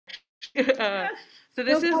So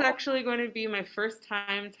this is actually going to be my first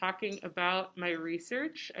time talking about my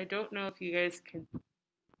research. I don't know if you guys can.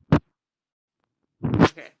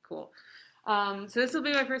 Okay, cool. So this will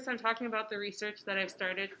be my first time talking about the research that I've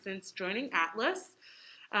started since joining ATLAS.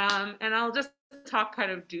 And I'll just talk,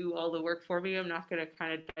 kind of do all the work for me. I'm not going to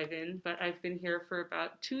kind of dive in, but I've been here for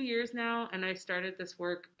about 2 years now, and I started this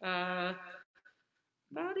work about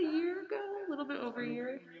a year ago, a little bit over a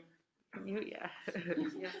year. Yeah,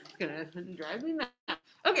 it's gonna drive me nuts.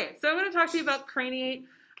 Okay, so I'm gonna talk to you about Craniate,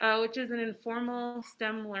 which is an informal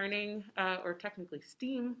STEM learning, or technically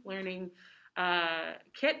STEAM learning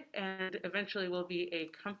kit, and eventually will be a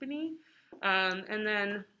company. And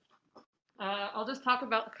then I'll just talk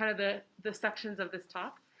about kind of the sections of this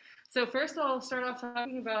talk. So first I'll start off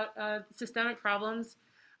talking about systemic problems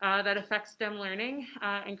that affect STEM learning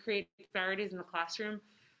and create disparities in the classroom.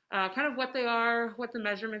 Kind of what they are, what the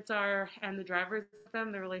measurements are, and the drivers of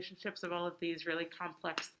them, the relationships of all of these really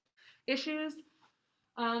complex issues.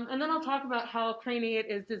 And then I'll talk about how Craniate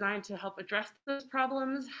is designed to help address those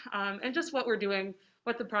problems, and just what we're doing,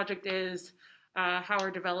 what the project is, how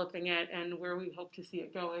we're developing it, and where we hope to see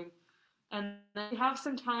it going. And then we have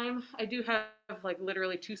some time. I do have like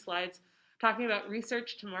literally 2 slides talking about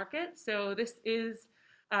research to market. So this is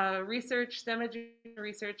research, STEM education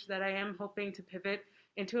research that I am hoping to pivot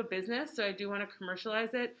into a business. So I do want to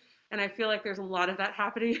commercialize it. And I feel like there's a lot of that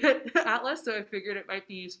happening at Atlas. So I figured it might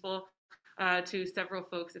be useful to several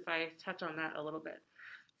folks if I touch on that a little bit.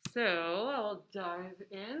 So I'll dive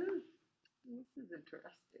in. This is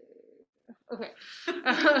interesting. Okay,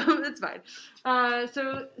 that's fine.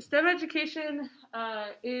 So STEM education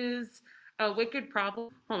is a wicked problem.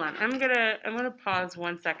 Hold on, I'm gonna pause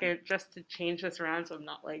 1 second just to change this around so I'm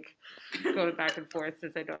not like going back and forth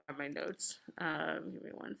since I don't have my notes. Give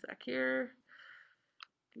me 1 sec here.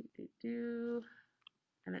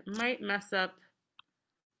 And it might mess up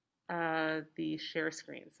the share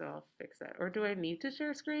screen, so I'll fix that. Or do I need to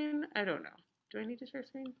share screen? I don't know. Do I need to share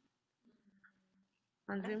screen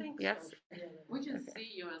on Zoom? Yes. So. We can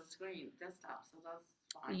see your screen desktop, so that's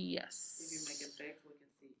fine. Yes. If you make it big, we can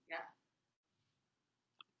see. Yeah.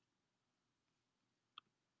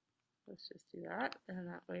 Let's just do that, and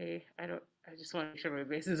that way I just want to make sure my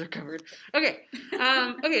bases are covered. Okay.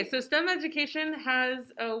 Okay, so STEM education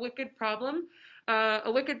has a wicked problem.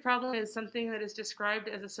 A wicked problem is something that is described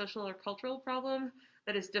as a social or cultural problem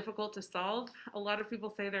that is difficult to solve. A lot of people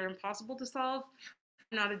say they're impossible to solve.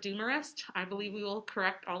 I'm not a doomerist. I believe we will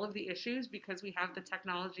correct all of the issues because we have the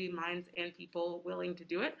technology, minds, and people willing to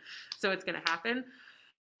do it. So it's going to happen.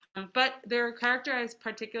 But they're characterized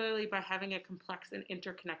particularly by having a complex and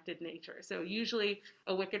interconnected nature. So usually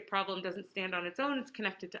a wicked problem doesn't stand on its own. It's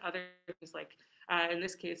connected to other things like, in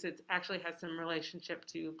this case, it actually has some relationship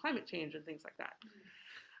to climate change and things like that.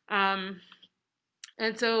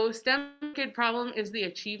 And so STEM wicked problem is the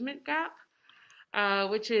achievement gap,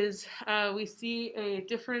 which is we see a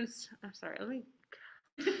difference. I'm sorry, let me.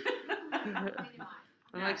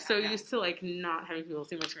 I'm like so used to like not having people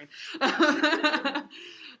see my screen.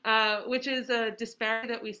 Which is a disparity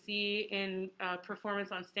that we see in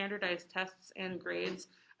performance on standardized tests and grades,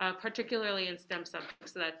 particularly in STEM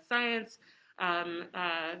subjects. So that's science,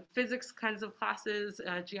 physics kinds of classes,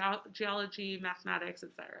 geology, mathematics,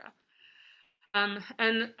 etc.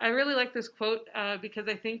 And I really like this quote because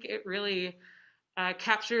I think it really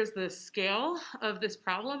captures the scale of this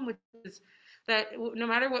problem, which is that no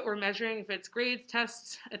matter what we're measuring, if it's grades,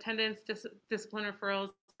 tests, attendance, discipline referrals,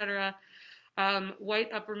 etc., white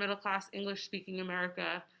upper middle class English speaking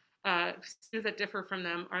America, students that differ from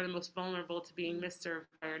them are the most vulnerable to being misserved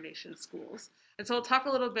by our nation's schools. And so I'll talk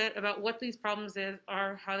a little bit about what these problems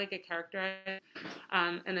are, how they get characterized,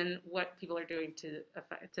 and then what people are doing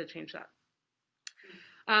to change that.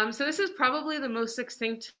 So this is probably the most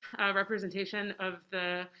succinct representation of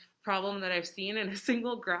the problem that I've seen in a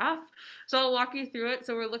single graph. So I'll walk you through it.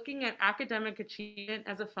 So we're looking at academic achievement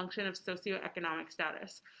as a function of socioeconomic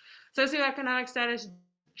status. Socioeconomic status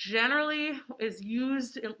generally is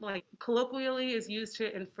used, like colloquially, is used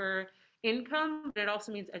to infer income, but it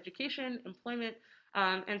also means education, employment,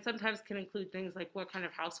 and sometimes can include things like what kind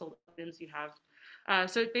of household items you have.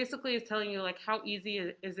 So it basically is telling you like how easy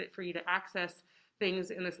is it for you to access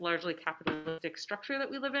things in this largely capitalistic structure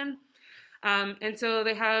that we live in. And so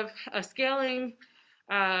they have a scaling,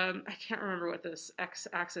 I can't remember what this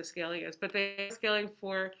x-axis scaling is, but they have scaling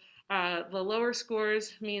for the lower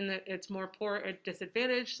scores mean that it's more poor at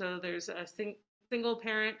disadvantage. So there's a single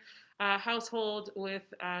parent household with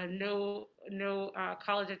no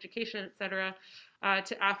college education, et cetera,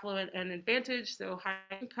 to affluent and advantage, so high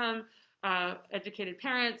income. educated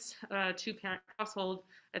parents, two-parent household,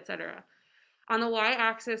 etc. On the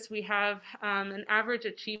y-axis, we have an average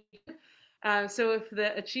achievement. So if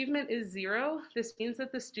the achievement is 0, this means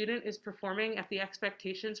that the student is performing at the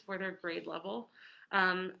expectations for their grade level.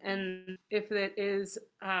 And if it is,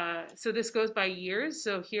 so this goes by years.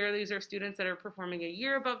 So here, these are students that are performing a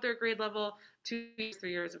year above their grade level, 2 years,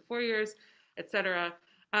 3 years, and 4 years, etc.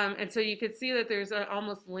 And so you could see that there's an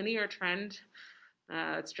almost linear trend.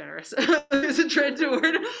 It's generous. There's a trend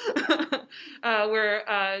toward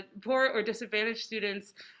where poor or disadvantaged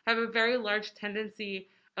students have a very large tendency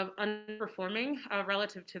of underperforming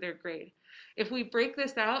relative to their grade. If we break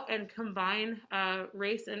this out and combine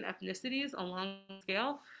race and ethnicities along the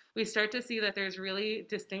scale, we start to see that there's really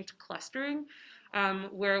distinct clustering,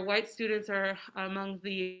 where white students are among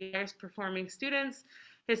the highest performing students,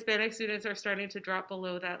 Hispanic students are starting to drop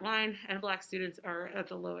below that line, and Black students are at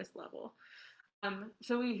the lowest level.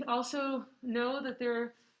 So we also know that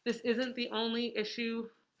this isn't the only issue,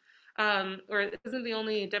 or it isn't the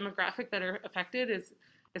only demographic that are affected.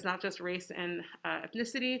 It's not just race and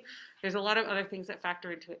ethnicity. There's a lot of other things that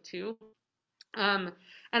factor into it too. And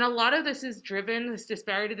a lot of this is driven, this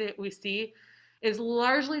disparity that we see is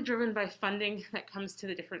largely driven by funding that comes to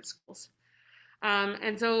the different schools.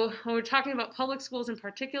 And so when we're talking about public schools in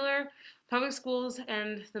particular, public schools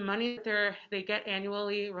and the money that they get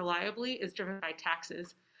annually reliably is driven by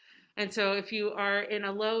taxes. And so if you are in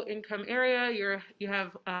a low income area, you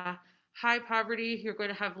have high poverty, you're going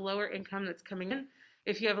to have lower income that's coming in.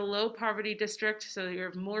 If you have a low poverty district, so you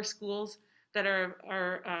have more schools that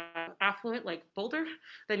are affluent, like Boulder,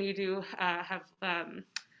 than you do have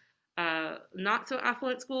not so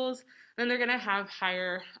affluent schools, then they're going to have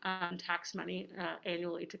higher tax money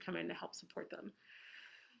annually to come in to help support them.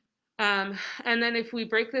 And then if we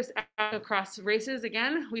break this out across races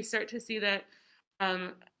again, we start to see that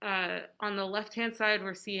on the left-hand side,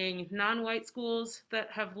 we're seeing non-white schools that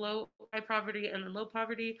have high poverty and then low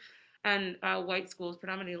poverty, and white schools,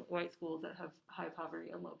 predominantly white schools that have high poverty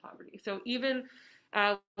and low poverty. So even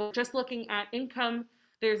just looking at income,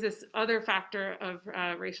 there's this other factor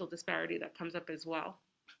of racial disparity that comes up as well.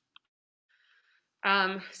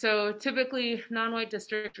 So typically, non-white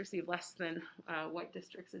districts receive less than white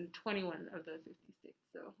districts in 21 of the 50 states.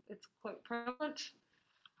 So it's quite prevalent.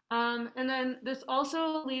 And then this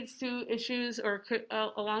also leads to issues, or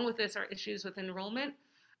along with this are issues with enrollment.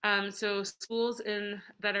 So schools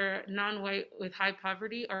that are non-white with high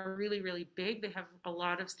poverty are really, really big. They have a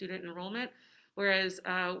lot of student enrollment, whereas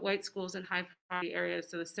white schools in high poverty areas,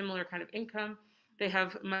 so a similar kind of income, they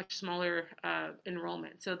have much smaller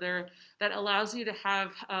enrollment. So that allows you to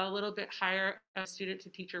have a little bit higher student to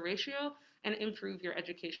teacher ratio and improve your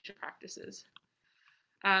education practices.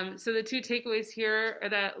 So the two takeaways here are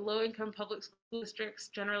that low-income public school districts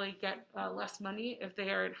generally get less money if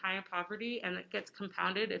they are in high poverty, and it gets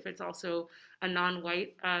compounded if it's also a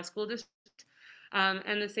non-white school district.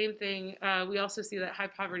 And the same thing, we also see that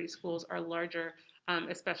high poverty schools are larger,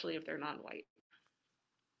 especially if they're non-white.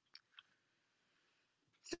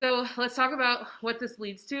 So let's talk about what this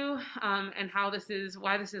leads to and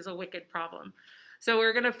why this is a wicked problem. So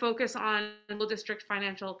we're going to focus on school district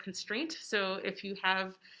financial constraint. So if you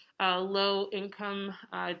have low income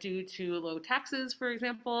due to low taxes, for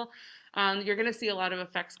example, you're going to see a lot of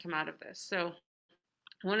effects come out of this. So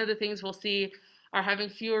one of the things we'll see are having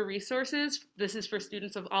fewer resources. This is for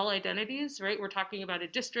students of all identities, right? We're talking about a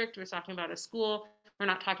district, we're talking about a school, we're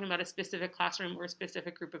not talking about a specific classroom or a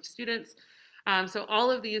specific group of students. So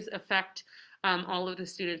all of these affect all of the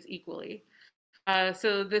students equally.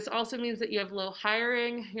 So this also means that you have low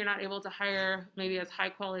hiring. You're not able to hire maybe as high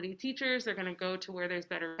quality teachers. They're going to go to where there's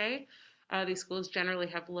better pay. These schools generally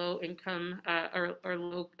have low income or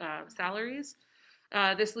low salaries.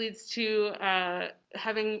 This leads to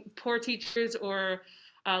having poor teachers or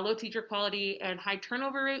low teacher quality and high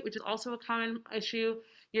turnover rate, which is also a common issue.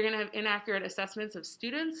 You're going to have inaccurate assessments of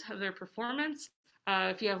students, of their performance.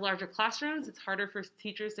 If you have larger classrooms, it's harder for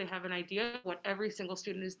teachers to have an idea of what every single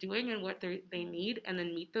student is doing and what they need, and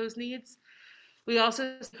then meet those needs. We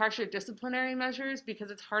also see harsher disciplinary measures because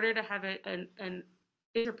it's harder to have an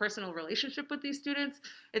interpersonal relationship with these students.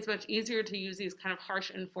 It's much easier to use these kind of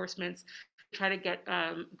harsh enforcements to try to get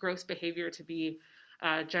gross behavior to be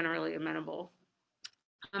generally amenable.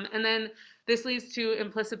 And then this leads to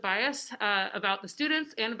implicit bias about the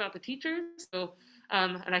students and about the teachers. So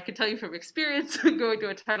and I can tell you from experience, going to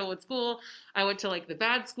a Title I school, I went to like the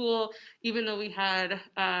bad school, even though we had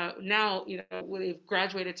now, we've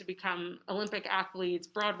graduated to become Olympic athletes,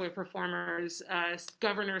 Broadway performers,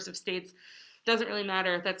 governors of states. Doesn't really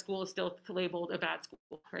matter. That school is still labeled a bad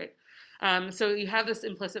school, right? So you have this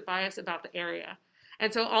implicit bias about the area.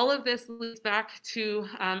 And so all of this leads back to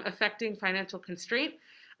affecting financial constraint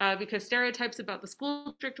because stereotypes about the school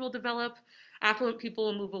district will develop. Affluent people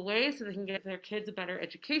will move away so they can get their kids a better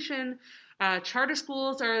education. Charter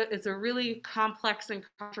schools is a really complex and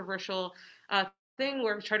controversial thing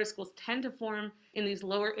where charter schools tend to form in these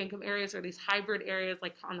lower income areas or these hybrid areas,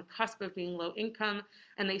 like on the cusp of being low income,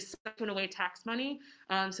 and they siphon away tax money,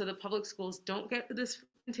 so the public schools don't get this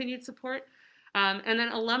continued support. And then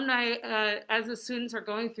alumni, as the students are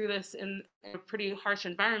going through this in a pretty harsh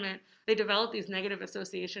environment, they develop these negative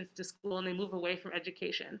associations to school and they move away from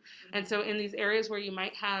education. And so in these areas where you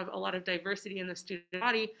might have a lot of diversity in the student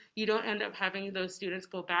body, you don't end up having those students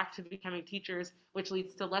go back to becoming teachers, which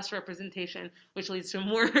leads to less representation, which leads to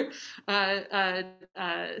more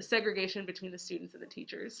segregation between the students and the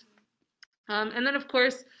teachers. And then, of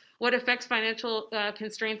course, what affects financial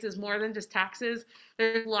constraints is more than just taxes.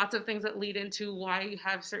 There's lots of things that lead into why you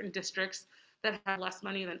have certain districts that have less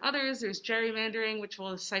money than others. There's gerrymandering, which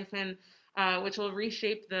will siphon, which will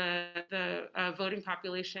reshape the voting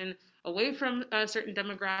population away from certain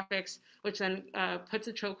demographics, which then puts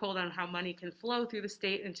a chokehold on how money can flow through the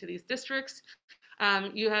state into these districts.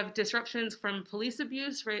 You have disruptions from police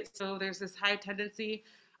abuse, right? So there's this high tendency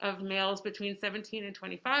of males between 17 and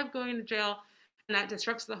 25 going to jail, and that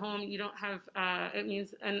disrupts the home. You don't have, it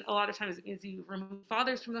means, and a lot of times it means you remove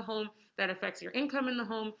fathers from the home. That affects your income in the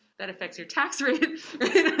home. That affects your tax rate.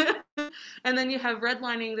 Right? And then you have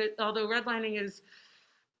redlining, that although redlining is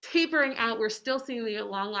tapering out, we're still seeing the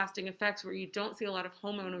long-lasting effects where you don't see a lot of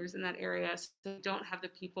homeowners in that area, so you don't have the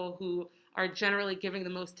people who are generally giving the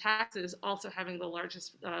most taxes also having the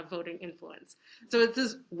largest voting influence. So it's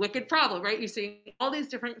this wicked problem, right? You're seeing all these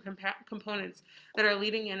different components that are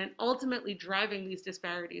leading in and ultimately driving these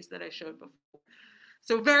disparities that I showed before.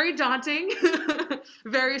 So very daunting,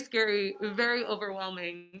 very scary, very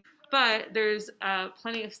overwhelming, but there's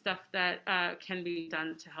plenty of stuff that can be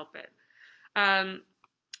done to help it.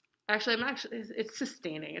 It's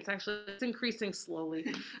sustaining. It's increasing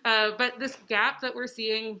slowly. But this gap that we're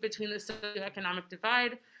seeing between the socioeconomic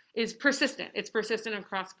divide is persistent. It's persistent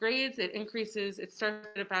across grades. It increases. It starts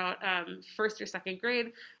at about first or second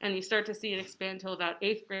grade, and you start to see it expand till about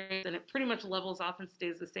eighth grade, and it pretty much levels off and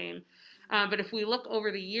stays the same. But if we look over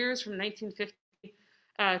the years from 1950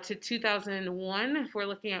 to 2001, if we're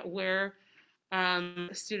looking at where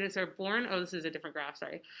students are born. Oh, this is a different graph,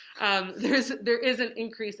 sorry. There is an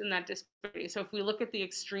increase in that disparity. So if we look at the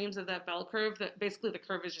extremes of that bell curve, that basically the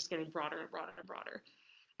curve is just getting broader and broader and broader,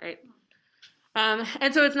 right?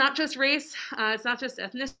 And so it's not just race, it's not just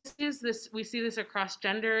ethnicities. We see this across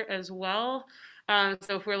gender as well. So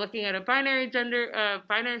if we're looking at a binary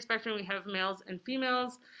spectrum, we have males and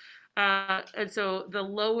females. And so the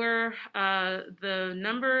lower the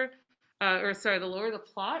number, the lower the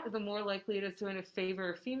plot, the more likely it is to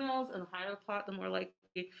favor females, and the higher the plot, the more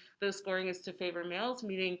likely the scoring is to favor males,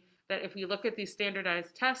 meaning that if we look at these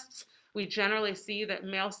standardized tests, we generally see that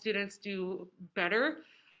male students do better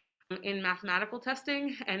in mathematical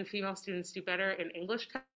testing and female students do better in English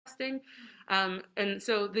testing. And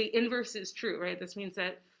so the inverse is true, right? This means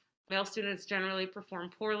that male students generally perform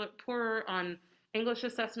poorer on English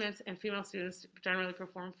assessments, and female students generally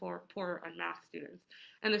perform poorer on math students.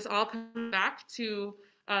 And this all comes back to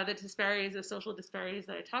the disparities, the social disparities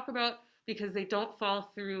that I talk about, because they don't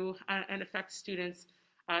fall through and affect students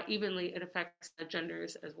evenly. It affects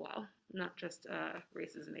genders as well, not just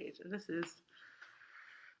races and age. And this is,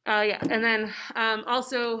 and then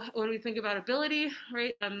also when we think about ability,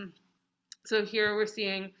 right? So here we're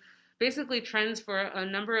seeing basically trends for a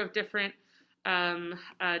number of different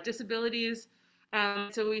disabilities.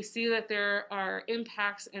 So we see that there are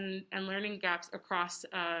impacts and learning gaps across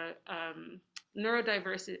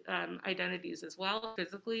neurodiverse identities as well,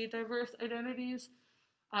 physically diverse identities.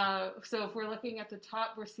 So if we're looking at the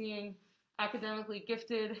top, we're seeing academically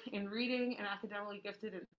gifted in reading and academically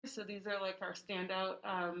gifted in, so these are like our standout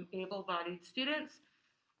able-bodied students.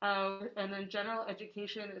 And then general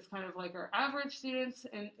education is kind of like our average students,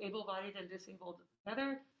 and able-bodied and disabled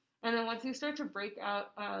together. And then once you start to break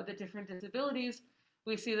out the different disabilities,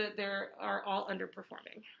 we see that they are all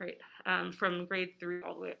underperforming, right? From grade 3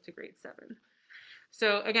 all the way up to grade 7.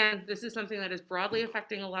 So again, this is something that is broadly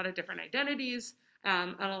affecting a lot of different identities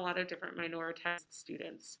and a lot of different minoritized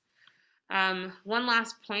students. One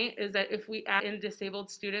last point is that if we add in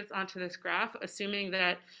disabled students onto this graph, assuming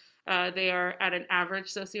that they are at an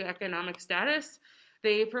average socioeconomic status,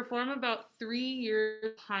 they perform about 3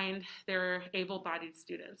 years behind their able-bodied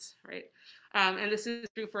students, right? And this is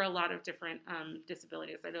true for a lot of different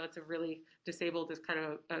disabilities. I know it's a really disabled is kind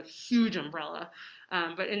of a huge umbrella,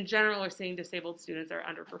 but in general, we're seeing disabled students are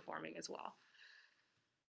underperforming as well.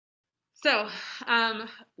 So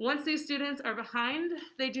once these students are behind,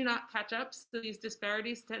 they do not catch up. So these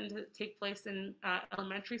disparities tend to take place in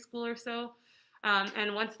elementary school or so.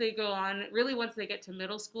 And once they go on, really once they get to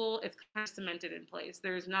middle school, it's kind of cemented in place.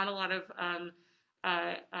 There's not a lot of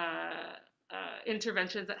uh, uh,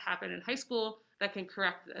 interventions that happen in high school that can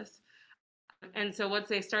correct this. And so once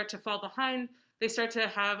they start to fall behind, they start to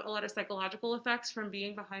have a lot of psychological effects from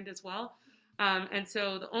being behind as well. And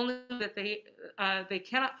so the only that they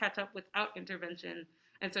cannot catch up without intervention.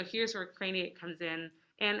 And so here's where Craniate comes in,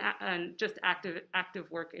 and just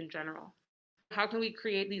active work in general. How can we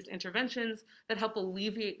create these interventions that help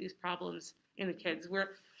alleviate these problems in the kids? We're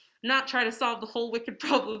not trying to solve the whole wicked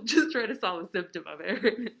problem, just trying to solve a symptom of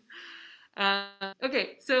it.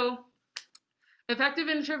 Okay, so effective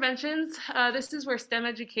interventions. This is where STEM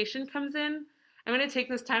education comes in. I'm going to take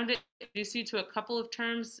this time to introduce you to a couple of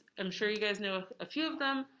terms. I'm sure you guys know a few of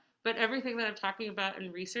them, but everything that I'm talking about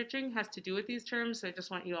and researching has to do with these terms, so I just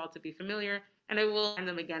want you all to be familiar, and I will find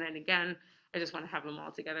them again and again. I just want to have them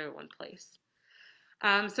all together in one place.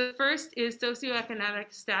 So first is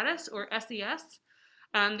socioeconomic status, or SES.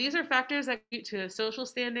 These are factors that contribute to social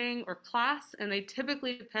standing or class, and they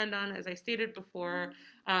typically depend on, as I stated before,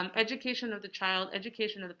 education of the child,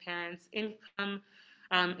 education of the parents, income,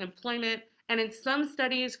 employment, and in some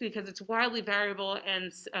studies, because it's wildly variable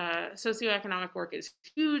and socioeconomic work is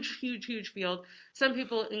huge, huge, huge field, some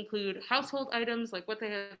people include household items, like what they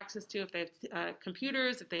have access to, if they have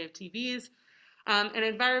computers, if they have TVs, and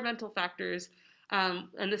environmental factors.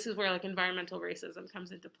 And this is where like environmental racism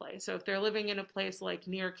comes into play. So if they're living in a place like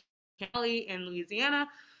near Cali in Louisiana,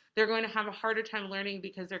 they're going to have a harder time learning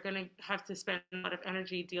because they're going to have to spend a lot of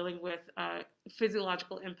energy dealing with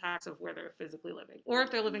physiological impacts of where they're physically living. Or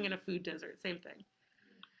if they're living in a food desert, same thing.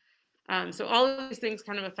 So all of these things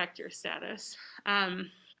kind of affect your status. And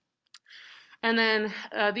then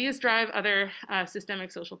these drive other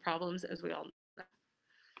systemic social problems, as we all know.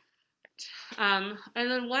 And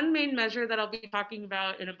then one main measure that I'll be talking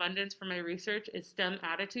about in abundance for my research is STEM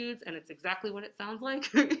attitudes, and it's exactly what it sounds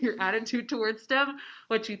like, your attitude towards STEM,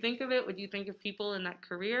 what you think of it, what you think of people in that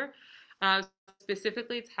career.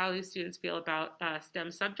 Specifically, it's how these students feel about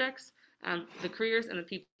STEM subjects, the careers, and the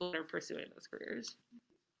people that are pursuing those careers.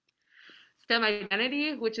 STEM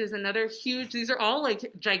identity, which is another huge, these are all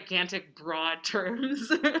like gigantic broad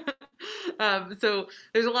terms. So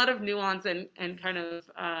there's a lot of nuance and kind of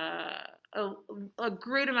a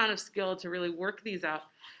great amount of skill to really work these out.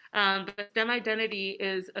 But STEM identity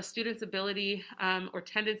is a student's ability or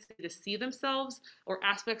tendency to see themselves or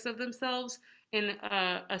aspects of themselves in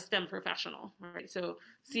a STEM professional, right? So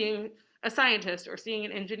seeing a scientist or seeing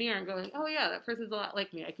an engineer and going, oh yeah, that person's a lot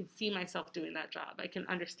like me. I can see myself doing that job. I can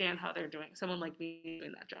understand how they're doing, someone like me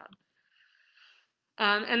doing that job.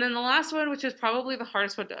 And then the last one, which is probably the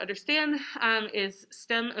hardest one to understand, is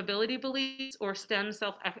STEM ability beliefs or STEM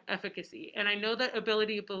self-efficacy. And I know that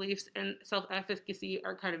ability beliefs and self-efficacy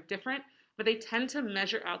are kind of different, but they tend to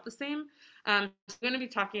measure out the same. So I'm going to be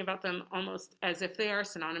talking about them almost as if they are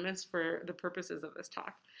synonymous for the purposes of this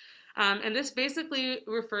talk. And this basically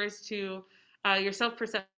refers to your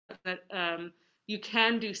self-perception that you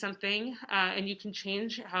can do something and you can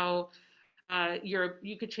change how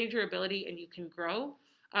you could change your ability and you can grow,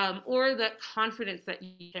 or that confidence that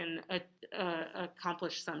you can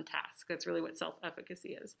accomplish some task. That's really what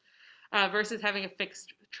self-efficacy is, versus having a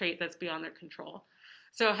fixed trait that's beyond their control.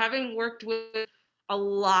 So having worked with a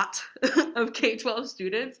lot of K-12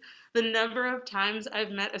 students, the number of times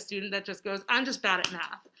I've met a student that just goes, I'm just bad at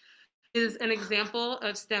math, is an example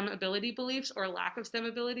of STEM ability beliefs or lack of STEM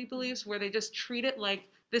ability beliefs, where they just treat it like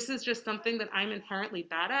this is just something that I'm inherently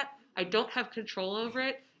bad at. I don't have control over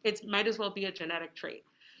it. It might as well be a genetic trait,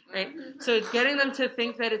 right? So it's getting them to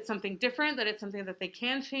think that it's something different, that it's something that they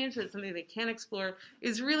can change, that it's something they can explore,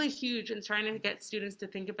 is really huge in trying to get students to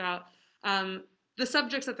think about the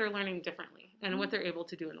subjects that they're learning differently and what they're able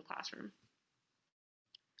to do in the classroom.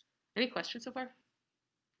 Any questions so far?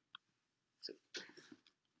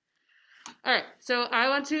 All right, so I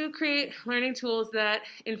want to create learning tools that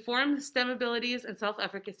inform STEM abilities and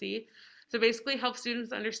self-efficacy. So basically help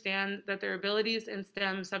students understand that their abilities in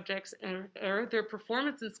STEM subjects or their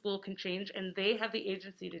performance in school can change, and they have the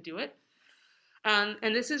agency to do it.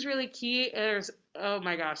 And this is really key. There's, oh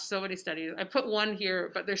my gosh, so many studies. I put one here,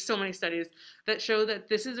 but there's so many studies that show that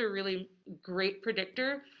this is a really great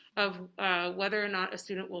predictor of whether or not a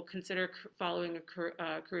student will consider following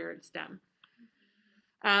a career in STEM.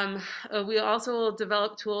 We also will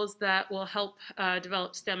develop tools that will help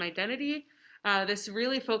develop STEM identity. This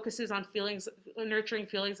really focuses on nurturing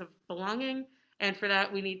feelings of belonging. And for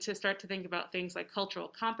that, we need to start to think about things like cultural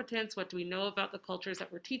competence. What do we know about the cultures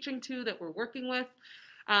that we're teaching to, that we're working with?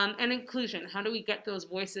 And inclusion. How do we get those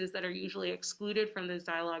voices that are usually excluded from this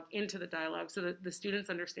dialogue into the dialogue so that the students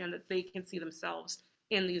understand that they can see themselves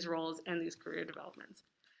in these roles and these career developments?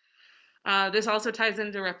 This also ties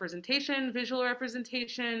into representation, visual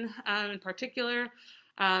representation in particular.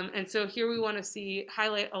 And so here we want to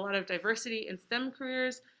highlight a lot of diversity in STEM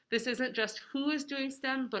careers. This isn't just who is doing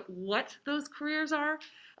STEM, but what those careers are.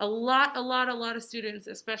 A lot of students,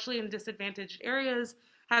 especially in disadvantaged areas,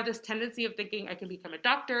 have this tendency of thinking, I can become a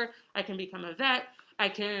doctor, I can become a vet, I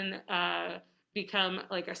can become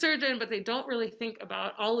like a surgeon, but they don't really think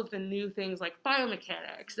about all of the new things like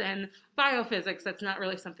biomechanics and biophysics. That's not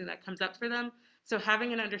really something that comes up for them. So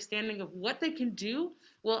having an understanding of what they can do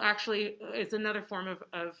is another form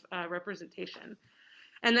of representation.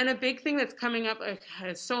 And then a big thing that's coming up,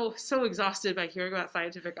 I'm so exhausted by hearing about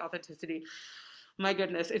scientific authenticity. My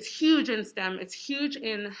goodness, it's huge in STEM. It's huge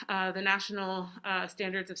in the national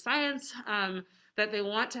standards of science that they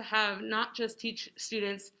want to have not just teach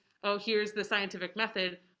students, oh, here's the scientific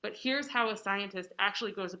method, but here's how a scientist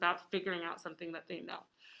actually goes about figuring out something that they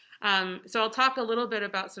know. So I'll talk a little bit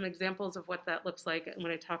about some examples of what that looks like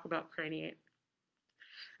when I talk about Craniate.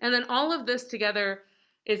 And then all of this together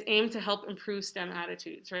is aimed to help improve STEM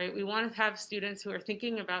attitudes, right? We want to have students who are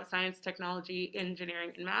thinking about science, technology,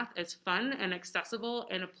 engineering, and math as fun and accessible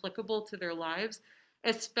and applicable to their lives,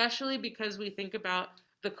 especially because we think about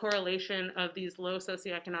the correlation of these low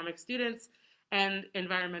socioeconomic students and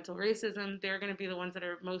environmental racism. They're going to be the ones that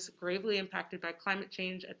are most gravely impacted by climate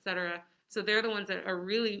change, et cetera. So they're the ones that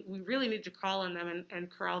we really need to call on them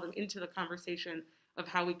and corral them into the conversation of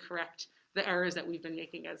how we correct the errors that we've been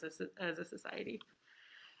making as a society.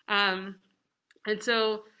 And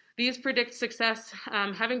so these predict success,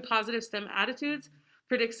 having positive STEM attitudes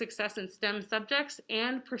predicts success in STEM subjects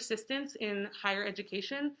and persistence in higher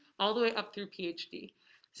education all the way up through PhD.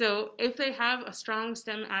 So if they have a strong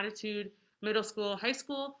STEM attitude, middle school, high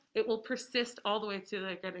school, it will persist all the way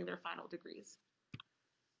to getting their final degrees.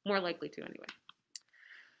 More likely to anyway.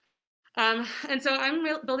 And so I'm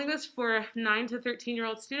building this for 9 to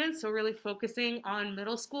 13-year-old students, so really focusing on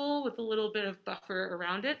middle school with a little bit of buffer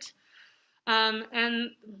around it.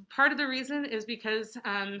 And part of the reason is because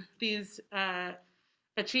these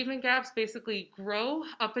achievement gaps basically grow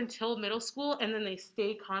up until middle school and then they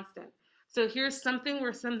stay constant. So here's something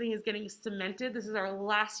where something is getting cemented. This is our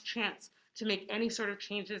last chance to make any sort of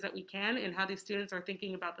changes that we can in how these students are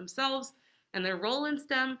thinking about themselves and their role in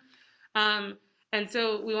STEM. And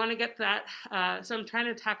so we want to get that. So I'm trying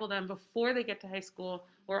to tackle them before they get to high school,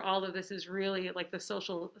 where all of this is really, like the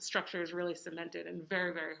social structure is really cemented and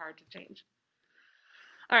very, very hard to change.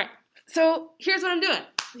 All right, so here's what I'm doing.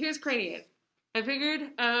 Here's Craniate. I figured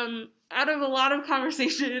out of a lot of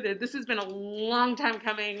conversation, and this has been a long time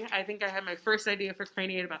coming. I think I had my first idea for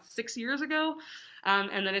Craniate about 6 years ago,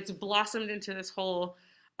 and then it's blossomed into this whole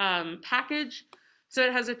package. So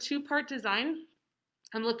it has a 2-part design.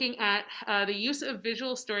 I'm looking at the use of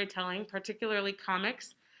visual storytelling, particularly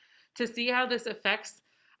comics, to see how this affects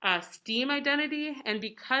STEAM identity. And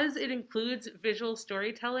because it includes visual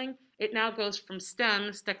storytelling, it now goes from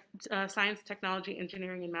STEM, science, technology,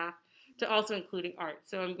 engineering, and math, to also including art.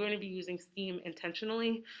 So I'm going to be using STEAM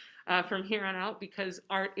intentionally from here on out because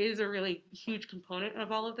art is a really huge component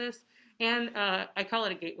of all of this. And I call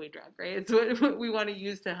it a gateway drug, right? It's what we want to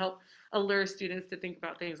use to help allure students to think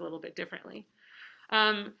about things a little bit differently.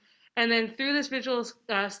 And then through this visual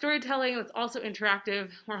storytelling that's also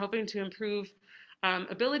interactive, we're hoping to improve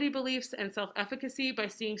ability beliefs and self-efficacy by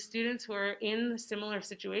seeing students who are in similar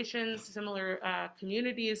situations, similar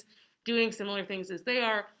communities, doing similar things as they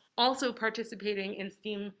are, also participating in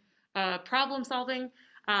STEAM problem solving,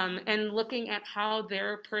 and looking at how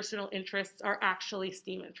their personal interests are actually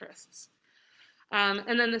STEAM interests.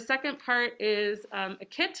 And then the second part is an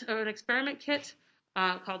experiment kit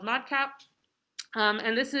called MOD Cap.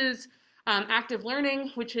 And this is active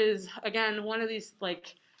learning, which is, again, one of these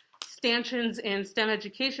stanchions in STEM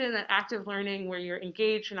education, that active learning where you're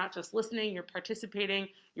engaged, you're not just listening, you're participating,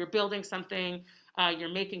 you're building something, you're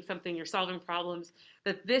making something, you're solving problems,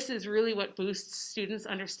 that this is really what boosts students'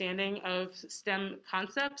 understanding of STEM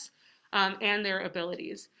concepts and their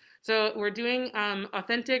abilities. So we're doing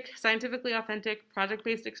scientifically authentic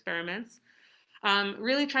project-based experiments.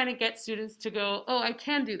 Really trying to get students to go, oh, I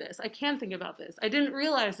can do this. I can think about this. I didn't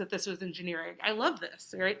realize that this was engineering. I love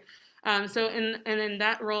this, right? So in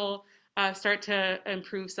that role, start to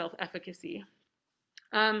improve self-efficacy.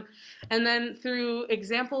 And then through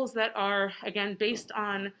examples that are, again, based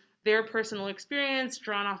on their personal experience,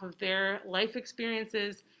 drawn off of their life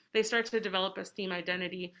experiences, they start to develop a STEAM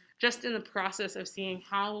identity just in the process of seeing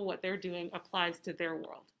how what they're doing applies to their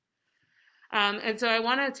world. And so I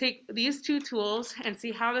want to take these two tools and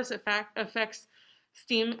see how this affects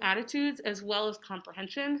STEAM attitudes as well as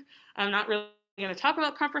comprehension. I'm not really going to talk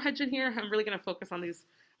about comprehension here. I'm really going to focus on these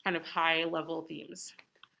kind of high level themes.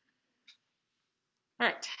 All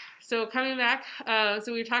right, so coming back,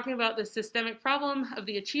 so we were talking about the systemic problem of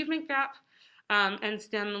the achievement gap and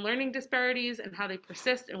STEM learning disparities and how they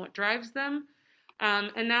persist and what drives them.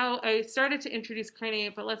 And now I started to introduce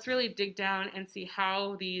Craniate, but let's really dig down and see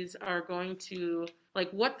how these are going to, like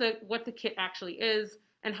what the kit actually is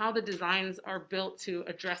and how the designs are built to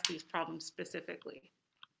address these problems specifically.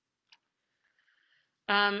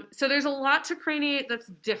 So there's a lot to Craniate that's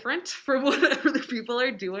different from what other people are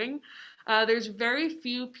doing. There's very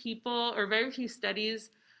few people or very few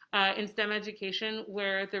studies in STEM education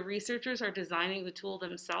where the researchers are designing the tool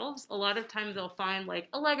themselves. A lot of times they'll find like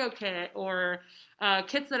a Lego kit or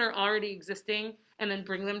kits that are already existing and then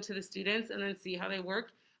bring them to the students and then see how they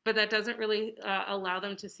work. But that doesn't really allow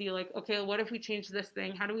them to see like, okay, what if we change this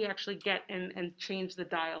thing? How do we actually get and change the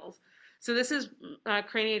dials? So this is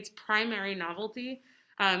Craniate's primary novelty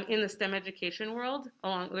in the STEM education world.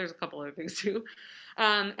 There's a couple other things too.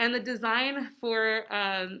 And the design for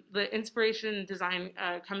the inspiration design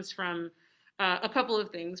comes from a couple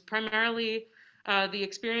of things. Primarily, the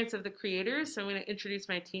experience of the creators. So I'm going to introduce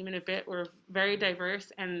my team in a bit. We're very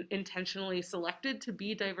diverse and intentionally selected to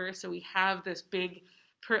be diverse. So we have this big,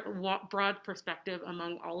 broad perspective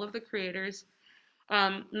among all of the creators.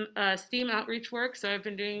 STEAM outreach work. So I've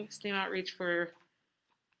been doing STEAM outreach for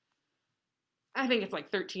I think it's like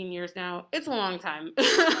 13 years now. It's a long time.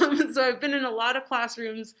 So I've been in a lot of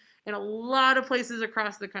classrooms in a lot of places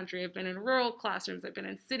across the country. I've been in rural classrooms. I've been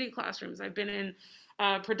in city classrooms. I've been in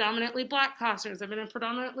predominantly Black classrooms. I've been in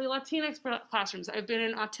predominantly Latinx classrooms. I've been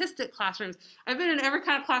in autistic classrooms. I've been in every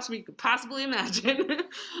kind of classroom you could possibly imagine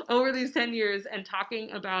over these 10 years and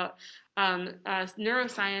talking about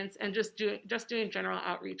neuroscience and just doing general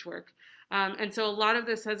outreach work. And so a lot of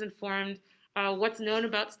this has informed what's known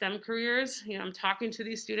about STEM careers. You know, I'm talking to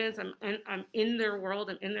these students, I'm in their world,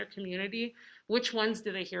 I'm in their community. Which ones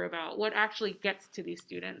do they hear about? What actually gets to these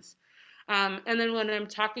students? And then when I'm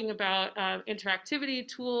talking about interactivity,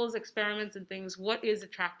 tools, experiments, and things, what is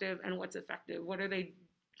attractive and what's effective? What are they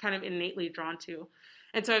kind of innately drawn to?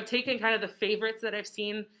 And so I've taken kind of the favorites that I've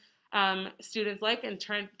seen students like and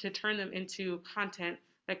tried to turn them into content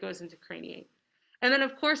that goes into Craniate. And then,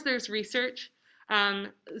 of course, there's research.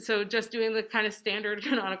 So just doing the kind of standard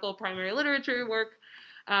canonical primary literature work.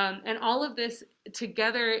 And all of this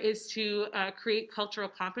together is to create cultural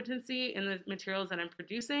competency in the materials that I'm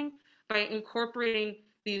producing by incorporating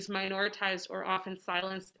these minoritized or often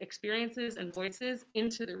silenced experiences and voices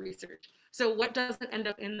into the research. So what doesn't end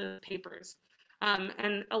up in the papers?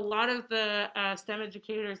 And a lot of the STEM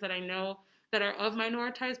educators that I know that are of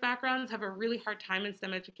minoritized backgrounds have a really hard time in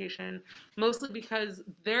STEM education, mostly because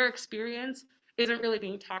their experience isn't really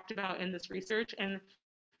being talked about in this research, and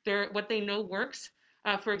what they know works.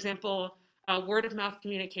 For example, word of mouth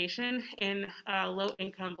communication in low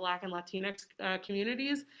income Black and Latinx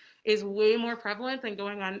communities is way more prevalent than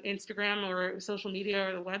going on Instagram or social media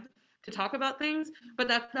or the web to talk about things, but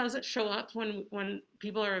that doesn't show up when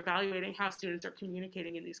people are evaluating how students are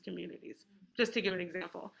communicating in these communities, just to give an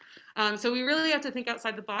example. So we really have to think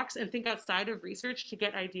outside the box and think outside of research to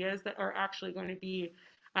get ideas that are actually going to be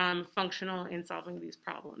functional in solving these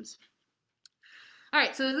problems. All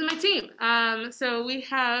right, so this is my team. So we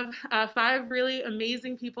have 5 really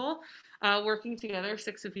amazing people working together,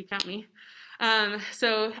 6 if you count me.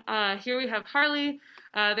 So here we have Harley.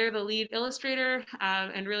 They're the lead illustrator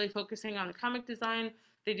and really focusing on the comic design.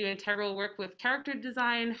 They do integral work with character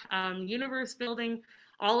design, universe building,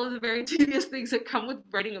 all of the very tedious things that come with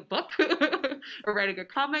writing a book or writing a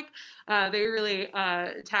comic. They really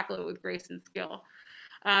tackle it with grace and skill.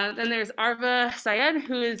 Then there's Arva Syed,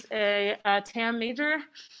 who is a TAM major,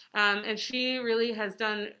 and she really has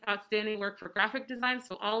done outstanding work for graphic design.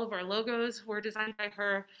 So all of our logos were designed by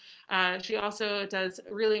her. She also does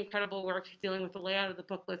really incredible work dealing with the layout of the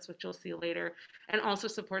booklets, which you'll see later, and also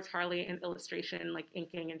supports Harley in illustration, like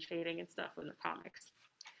inking and shading and stuff in the comics.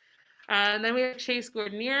 And then we have Chase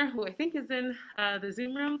Gordonier, who I think is in the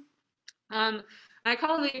Zoom room. And I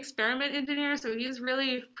call him the experiment engineer. So he's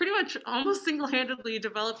really pretty much almost single-handedly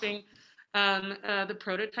developing the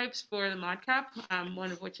prototypes for the ModCap,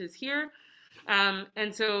 one of which is here.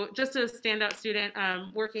 And so just a standout student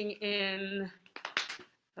working in,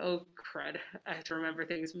 oh crud, I have to remember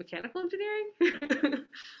things, mechanical engineering?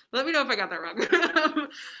 Let me know if I got that wrong.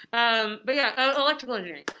 But yeah, electrical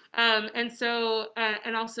engineering.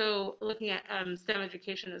 And also looking at STEM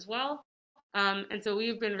education as well. And so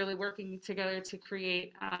we've been really working together to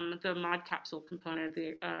create the MOD Capsule component,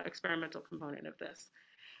 the experimental component of this.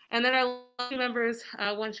 And then our team members,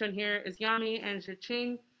 one shown here is Yami and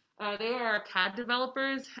Zhiqing. They are our CAD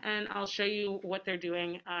developers, and I'll show you what they're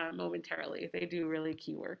doing momentarily. They do really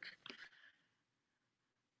key work.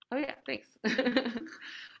 Oh yeah, thanks.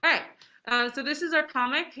 All right, so this is our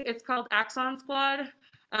comic. It's called Axon Squad.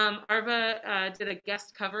 Arva did a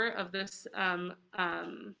guest cover of this,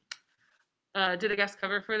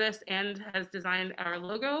 for this and has designed our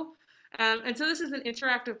logo. And so this is an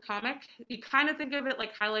interactive comic. You kind of think of it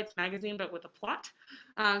like Highlights Magazine, but with a plot.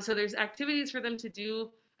 So there's activities for them to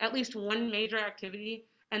do, at least one major activity,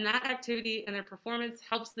 and that activity and their performance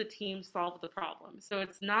helps the team solve the problem. So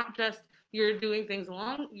it's not just you're doing things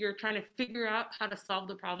along, you're trying to figure out how to solve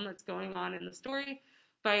the problem that's going on in the story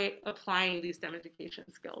by applying these STEM education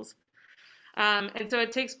skills. And so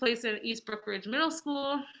it takes place in East Brookridge Middle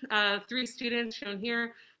School. 3 students shown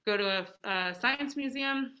here go to a science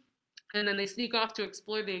museum, and then they sneak off to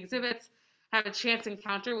explore the exhibits, have a chance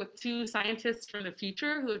encounter with 2 scientists from the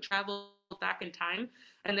future who have traveled back in time,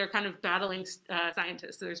 and they're kind of battling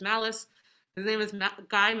scientists. So there's Malice. His name is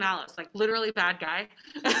Guy Malice, like literally bad guy.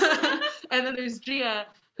 And then there's Gia,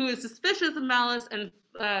 who is suspicious of Malice and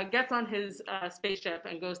gets on his spaceship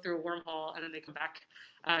and goes through a wormhole, and then they come back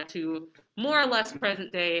to more or less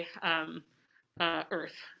present day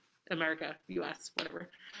Earth, America, US, whatever.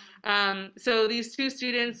 So these 2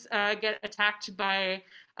 students get attacked by,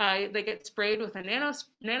 they get sprayed with a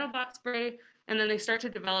nanobot spray, and then they start to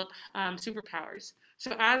develop superpowers.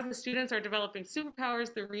 So as the students are developing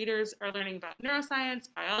superpowers, the readers are learning about neuroscience,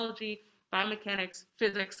 biology, biomechanics,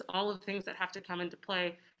 physics, all of the things that have to come into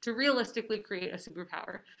play to realistically create a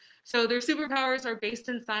superpower. So their superpowers are based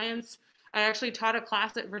in science. I actually taught a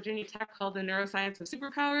class at Virginia Tech called the Neuroscience of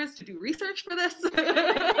Superpowers to do research for this.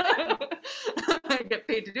 I get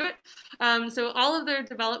paid to do it. So all of their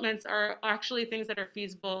developments are actually things that are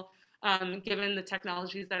feasible given the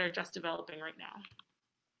technologies that are just developing right now.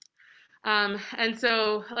 And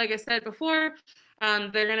so, like I said before,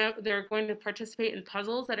 they're going to participate in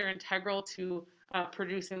puzzles that are integral to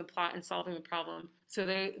producing the plot and solving the problem. So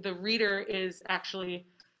the reader is actually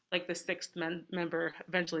like the 6th member,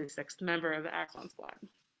 eventually 6th member of the Axon Squad.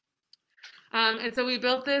 And so we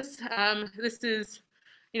built this. This is,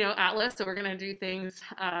 Atlas. So we're going to do things.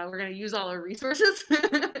 We're going to use all our resources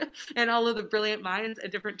and all of the brilliant minds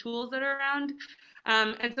and different tools that are around.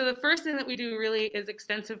 And so the first thing that we do really is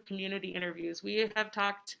extensive community interviews. We have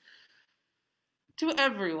talked to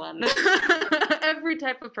everyone, every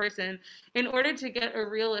type of person, in order to get a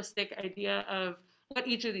realistic idea of what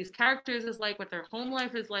each of these characters is like, what their home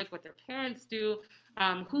life is like, what their parents do,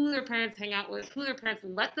 who their parents hang out with, who their parents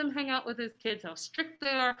let them hang out with as kids, how strict they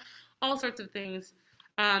are, all sorts of things.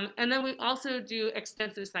 And then we also do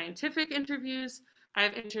extensive scientific interviews.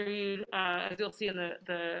 I've interviewed, as you'll see in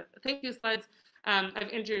the thank you slides,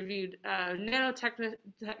 I've interviewed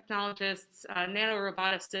nanotechnologists,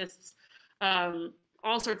 nanoroboticists,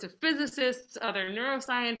 all sorts of physicists, other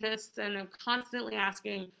neuroscientists, and I'm constantly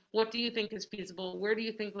asking, what do you think is feasible? Where do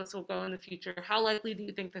you think this will go in the future? How likely do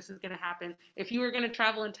you think this is going to happen? If you were going to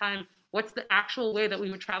travel in time, what's the actual way that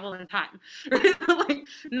we would travel in time? Like,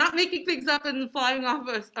 not making things up and flying off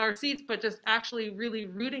our seats, but just actually really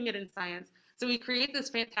rooting it in science. So we create this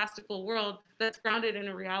fantastical world that's grounded in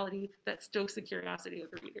a reality that stokes the curiosity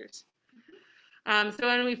of the readers. So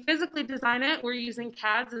when we physically design it, we're using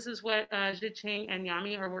CADs. This is what Zhiqing and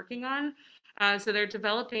Yami are working on. So they're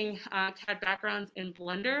developing CAD backgrounds in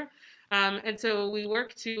Blender. And so we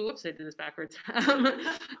work to, whoops, I did this backwards.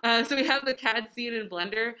 So we have the CAD scene in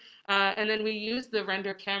Blender, and then we use the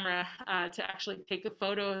render camera to actually take a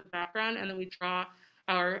photo of the background, and then we draw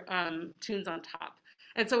our tunes on top.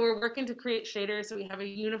 And so we're working to create shaders so we have a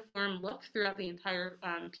uniform look throughout the entire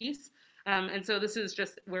piece. And so this is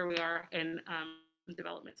just where we are in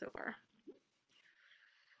development so far.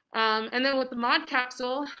 And then with the MOD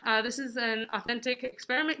Capsule, this is an authentic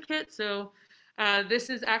experiment kit. So this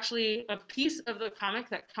is actually a piece of the comic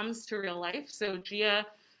that comes to real life. So Gia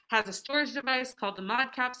has a storage device called the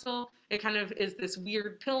MOD Capsule. It kind of is this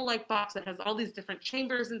weird pill-like box that has all these different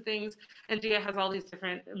chambers and things, and Gia has all these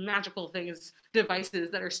different magical things,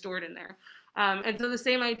 devices that are stored in there. And so the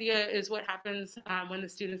same idea is what happens when the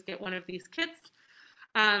students get one of these kits.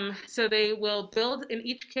 So they will build, in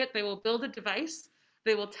each kit, they will build a device,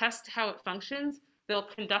 they will test how it functions, they'll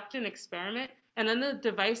conduct an experiment, and then the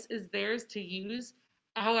device is theirs to use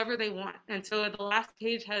however they want. And so the last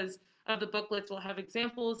page has of the booklets will have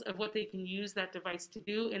examples of what they can use that device to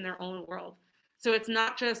do in their own world. So it's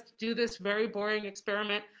not just do this very boring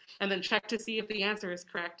experiment and then check to see if the answer is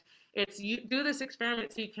correct. It's you do this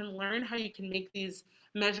experiment so you can learn how you can make these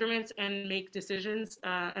measurements and make decisions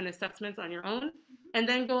and assessments on your own, and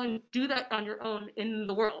then go and do that on your own in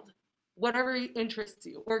the world, whatever interests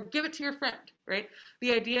you, or give it to your friend, right?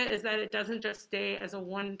 The idea is that it doesn't just stay as a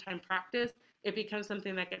one-time practice, it becomes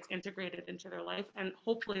something that gets integrated into their life, and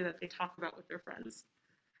hopefully that they talk about with their friends.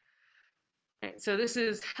 Right, so this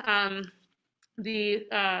is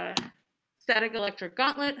the static electric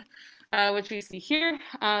gauntlet, which we see here.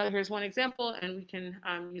 Here's one example, and we can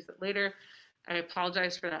use it later. I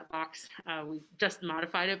apologize for that box. We just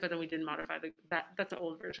modified it, but then we didn't modify that's an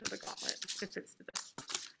old version of the gauntlet. It fits to this.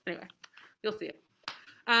 Anyway, you'll see it.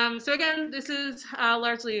 So again, this is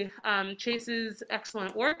largely Chase's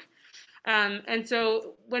excellent work. And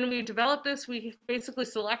so when we develop this, we basically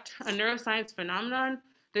select a neuroscience phenomenon.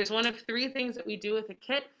 There's one of three things that we do with a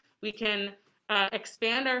kit. We can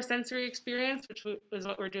expand our sensory experience, which is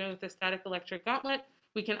what we're doing with the static electric gauntlet.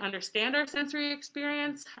 We can understand our sensory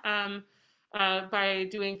experience by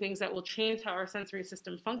doing things that will change how our sensory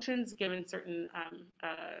system functions given certain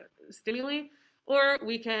stimuli, or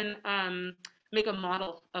we can make a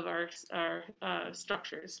model of our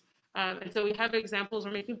structures. And so we have examples.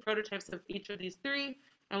 We're making prototypes of each of these three,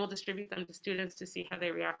 and we'll distribute them to students to see how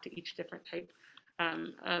they react to each different type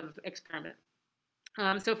of experiment.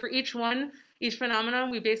 So for each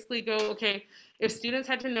phenomenon, we basically go, okay, if students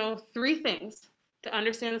had to know three things to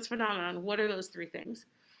understand this phenomenon, what are those three things?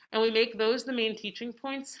 And we make those the main teaching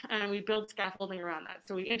points, and we build scaffolding around that.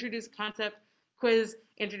 So we introduce concept, quiz,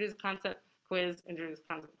 introduce concept, quiz, introduce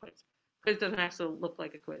concept, quiz. Quiz doesn't actually look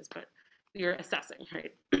like a quiz, but you're assessing,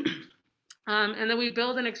 right? And then we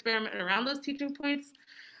build an experiment around those teaching points.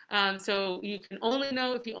 So you can only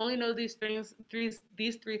know, if you only know these three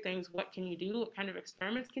things, what can you do? What kind of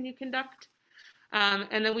experiments can you conduct?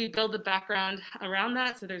 And then we build the background around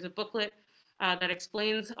that. So there's a booklet that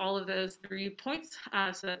explains all of those 3 points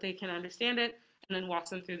so that they can understand it, and then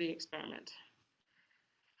walks them through the experiment.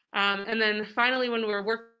 And then finally, when we're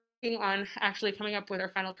working on actually coming up with our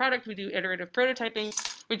final product, we do iterative prototyping,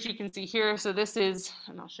 which you can see here. So this is,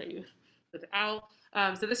 and I'll show you with the owl.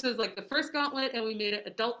 So this was like the first gauntlet, and we made it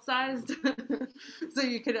adult-sized, so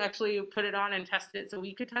you could actually put it on and test it, so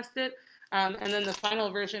we could test it. And then the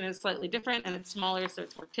final version is slightly different, and it's smaller, so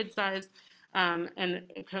it's more kid-sized, and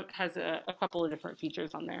it has a couple of different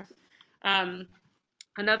features on there.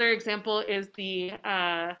 Another example is the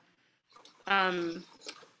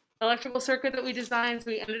electrical circuit that we designed.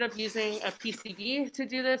 So we ended up using a PCB to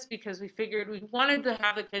do this because we figured we wanted to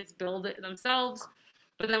have the kids build it themselves,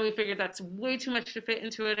 but then we figured that's way too much to fit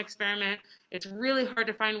into an experiment. It's really hard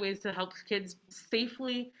to find ways to help kids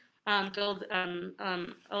safely build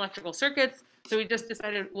electrical circuits. So we just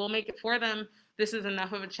decided we'll make it for them. This is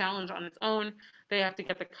enough of a challenge on its own. They have to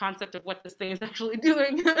get the concept of what this thing is actually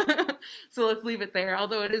doing. So let's leave it there,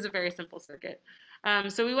 although it is a very simple circuit.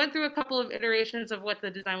 So we went through a couple of iterations of what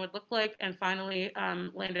the design would look like, and finally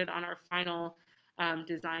landed on our final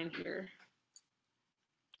design here.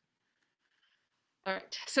 All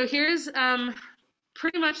right, so here's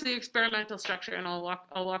pretty much the experimental structure, and I'll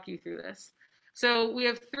walk you through this. So we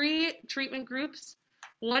have 3 treatment groups.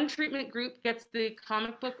 One treatment group gets the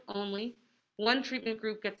comic book only, one treatment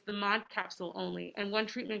group gets the MOD Capsule only, and one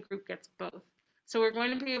treatment group gets both. So we're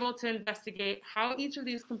going to be able to investigate how each of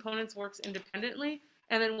these components works independently,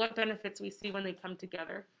 and then what benefits we see when they come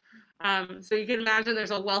together. So you can imagine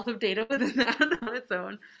there's a wealth of data within that on its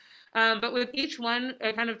own. But with each one,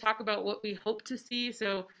 I kind of talk about what we hope to see.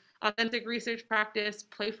 So authentic research practice,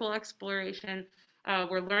 playful exploration.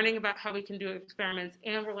 We're learning about how we can do experiments,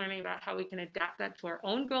 and we're learning about how we can adapt that to our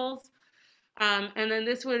own goals. And then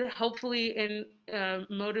this would hopefully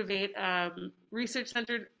motivate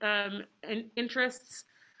research-centered interests.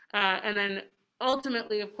 And then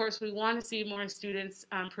ultimately, of course, we want to see more students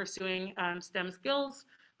pursuing STEM skills,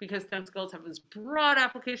 because STEM skills have this broad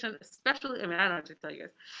application, especially, I mean, I don't have to tell you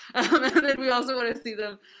guys. And then we also want to see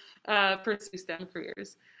them pursue STEM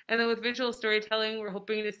careers. And then with visual storytelling, we're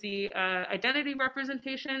hoping to see identity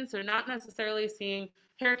representation, so not necessarily seeing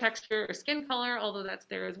hair texture or skin color, although that's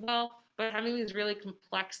there as well, but having these really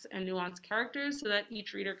complex and nuanced characters so that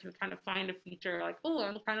each reader can kind of find a feature like, oh,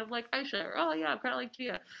 I'm kind of like Aisha, or oh yeah, I'm kind of like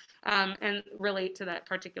Gia, and relate to that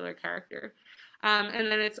particular character.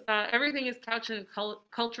 And then it's everything is couched in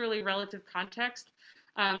culturally relative context.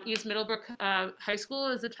 East Middlebrook High School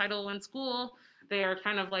is a Title I school. They are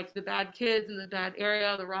kind of like the bad kids in the bad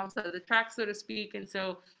area, the wrong side of the track, so to speak. And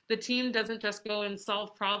so the team doesn't just go and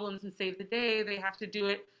solve problems and save the day. They have to do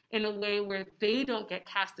it in a way where they don't get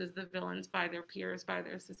cast as the villains by their peers, by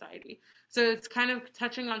their society. So it's kind of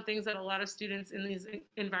touching on things that a lot of students in these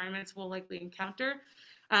environments will likely encounter.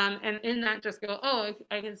 And in that, just go, oh,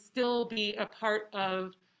 I can still be a part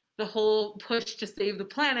of the whole push to save the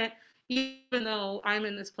planet, even though I'm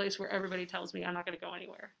in this place where everybody tells me I'm not going to go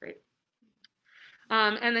anywhere, right?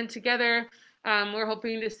 And then together, we're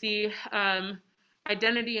hoping to see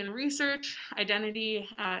identity in research, identity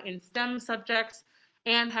in STEM subjects,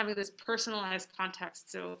 and having this personalized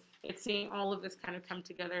context. So it's seeing all of this kind of come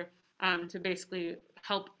together to basically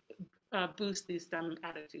help boost these STEM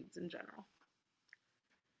attitudes in general.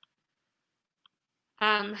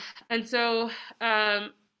 And so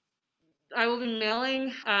I will be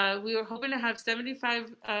mailing, we were hoping to have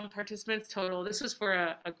 75 participants total. This was for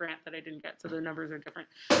a grant that I didn't get, so the numbers are different.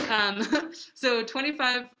 So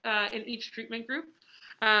 25 in each treatment group.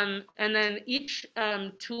 And then each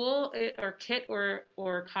tool or kit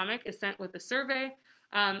or comic is sent with a survey.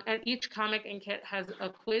 And each comic and kit has a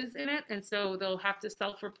quiz in it. And so they'll have to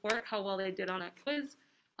self-report how well they did on that quiz,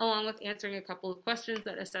 along with answering a couple of questions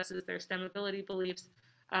that assesses their STEM ability beliefs,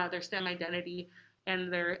 their STEM identity,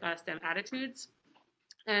 and their STEM attitudes.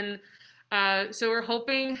 And so we're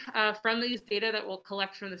hoping from these data that we'll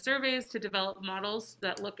collect from the surveys to develop models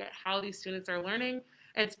that look at how these students are learning,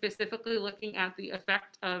 and specifically looking at the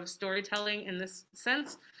effect of storytelling in this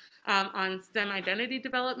sense on STEM identity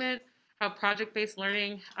development, how project-based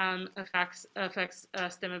learning affects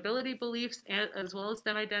STEM ability beliefs as well as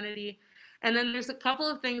STEM identity. And then there's a couple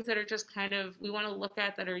of things that are just kind of, we want to look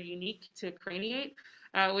at that are unique to Craniate,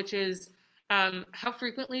 which is how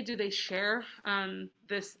frequently do they share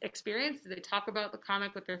this experience? Do they talk about the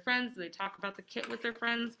comic with their friends? Do they talk about the kit with their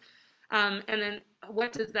friends? And then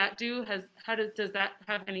what does that do? Does that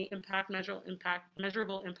have any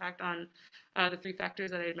measurable impact on the three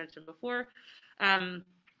factors that I had mentioned before? And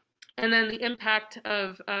then the impact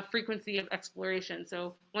of frequency of exploration.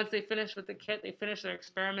 So once they finish with the kit, they finish their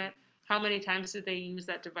experiment, how many times did they use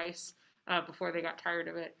that device before they got tired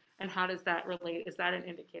of it? And how does that relate? Is that an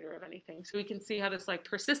indicator of anything? So we can see how this like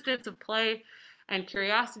persistence of play and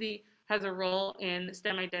curiosity has a role in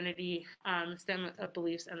STEM identity, STEM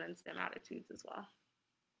beliefs, and then STEM attitudes as well.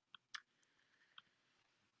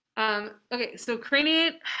 Okay, so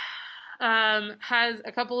Craniate has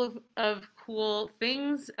a couple of cool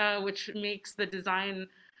things, which makes the design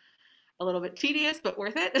a little bit tedious, but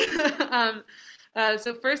worth it.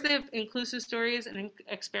 So first, they have inclusive stories and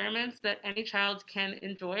experiments that any child can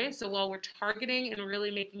enjoy. So while we're targeting and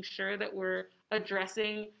really making sure that we're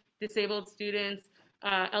addressing disabled students,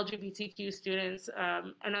 LGBTQ students,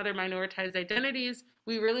 and other minoritized identities,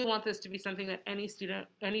 we really want this to be something that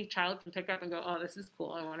any child can pick up and go, oh, this is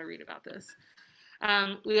cool, I want to read about this.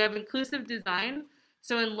 We have inclusive design.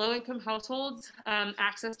 So in low-income households,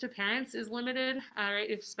 access to parents is limited, right?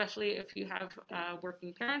 Especially if you have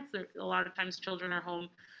working parents. A lot of times children are home,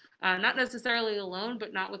 not necessarily alone,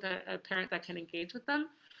 but not with a parent that can engage with them.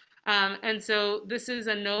 And so this is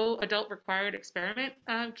a no adult required experiment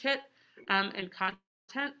kit and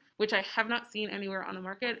content, which I have not seen anywhere on the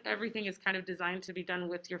market. Everything is kind of designed to be done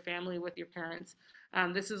with your family, with your parents.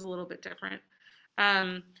 This is a little bit different.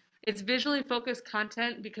 It's visually focused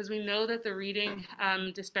content because we know that the reading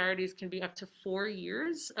disparities can be up to 4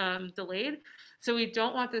 years delayed. So we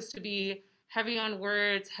don't want this to be heavy on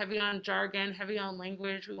words, heavy on jargon, heavy on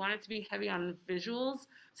language. We want it to be heavy on visuals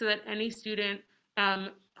so that any student,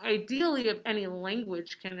 ideally of any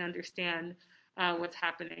language, can understand what's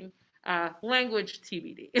happening. Language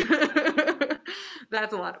TBD.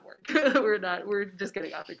 That's a lot of work. We're just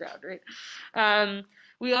getting off the ground, right?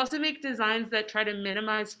 We also make designs that try to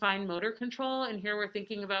minimize fine motor control, and here we're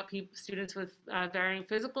thinking about students with varying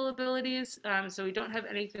physical abilities, so we don't have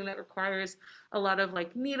anything that requires a lot of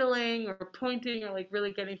like needling or pointing or like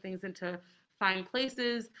really getting things into fine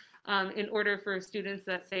places in order for students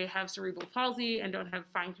that say have cerebral palsy and don't have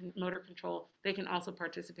fine motor control, they can also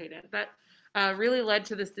participate in it. That really led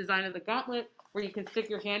to this design of the gauntlet where you can stick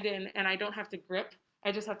your hand in and I don't have to grip,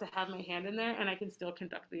 I just have to have my hand in there and I can still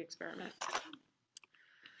conduct the experiment.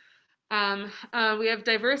 We have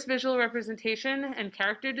diverse visual representation and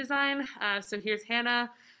character design. So here's Hannah,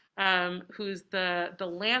 who's the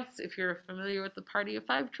lance, if you're familiar with the Party of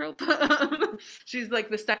Five trope. She's like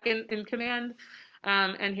the second in command.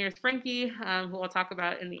 And here's Frankie, who I'll talk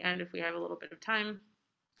about in the end if we have a little bit of time.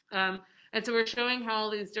 And so we're showing how all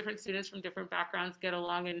these different students from different backgrounds get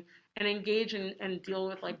along and engage and deal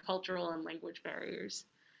with like cultural and language barriers.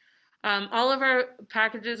 All of our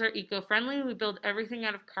packages are eco-friendly. We build everything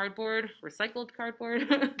out of cardboard, recycled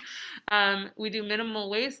cardboard. We do minimal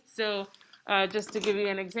waste. So just to give you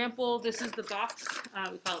an example, this is the box,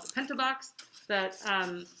 we call it the Penta box, that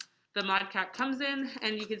the MOD Cap comes in,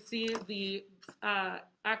 and you can see the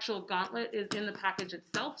actual gauntlet is in the package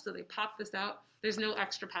itself. So they pop this out. There's no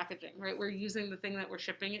extra packaging, right? We're using the thing that we're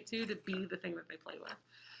shipping it to be the thing that they play with.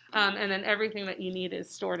 And then everything that you need is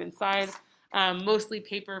stored inside. Mostly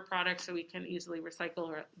paper products, so we can easily recycle,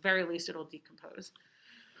 or at very least it'll decompose.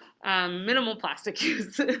 Minimal plastic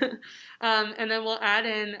use. And then we'll add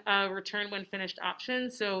in return when finished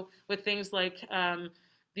options. So with things like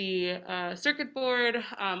the circuit board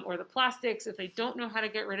or the plastics, if they don't know how to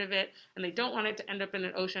get rid of it and they don't want it to end up in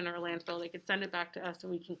an ocean or a landfill, they could send it back to us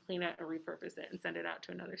and we can clean it or repurpose it and send it out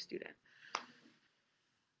to another student.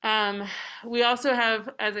 We also have,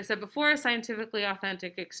 as I said before, scientifically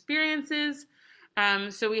authentic experiences.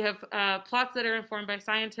 So we have plots that are informed by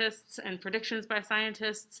scientists and predictions by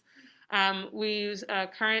scientists. We use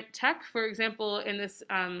current tech. For example, in this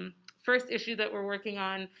first issue that we're working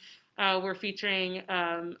on, we're featuring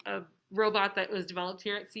a robot that was developed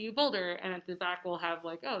here at CU Boulder, and at the back we'll have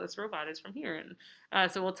like, oh, this robot is from here.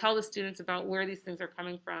 And so we'll tell the students about where these things are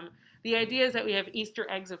coming from. The idea is that we have Easter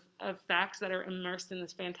eggs of facts that are immersed in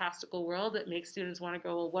this fantastical world that make students want to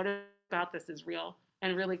go, well, what about this is real?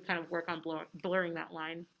 And really kind of work on blurring that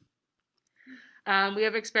line. We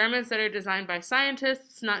have experiments that are designed by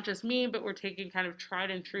scientists, not just me, but we're taking kind of tried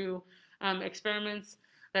and true experiments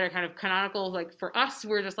that are kind of canonical. Like for us,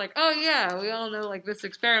 we're just like, oh yeah, we all know like this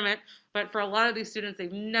experiment. But for a lot of these students,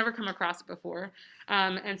 they've never come across it before.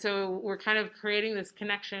 And so we're kind of creating this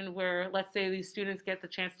connection where, let's say these students get the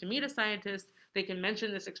chance to meet a scientist, they can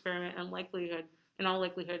mention this experiment, and in all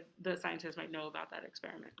likelihood, the scientist might know about that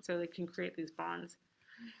experiment. So they can create these bonds.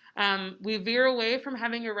 We veer away from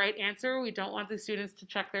having a right answer. We don't want the students to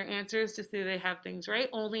check their answers to see they have things right,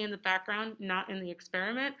 only in the background, not in the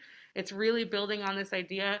experiment. It's really building on this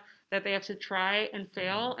idea that they have to try and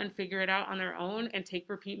fail and figure it out on their own and take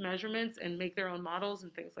repeat measurements and make their own models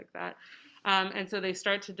and things like that. And so they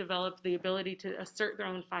start to develop the ability to assert their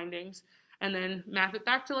own findings and then map it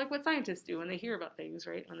back to like what scientists do when they hear about things,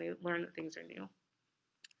 right? When they learn that things are new.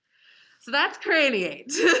 So that's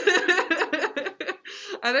Craniate.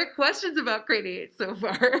 Are there questions about Craniate so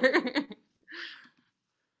far?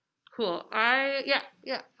 Cool. Yeah.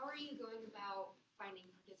 How are you going about finding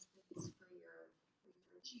participants for your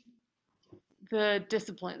research? The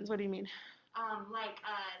disciplines, what do you mean?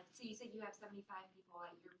 So you said you have 75 people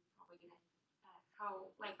that you're probably gonna,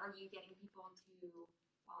 are you getting people to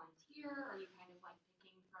volunteer? Are you kind of like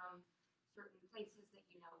picking from certain places that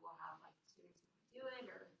you know will have like students who want to do it,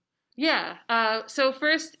 or? Yeah. So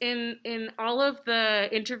first, in all of the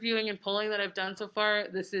interviewing and polling that I've done so far,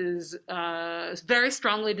 this is very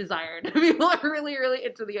strongly desired. People are really, really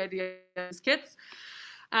into the idea of these kits.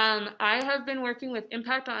 I have been working with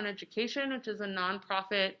Impact on Education, which is a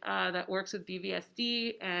nonprofit that works with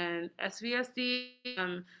BVSD and SVSD,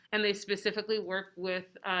 and they specifically work with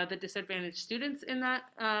the disadvantaged students in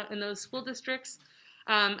those school districts.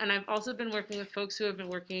 And I've also been working with folks who have been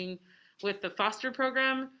working with the foster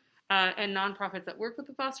program. And nonprofits that work with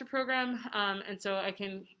the foster program. And so I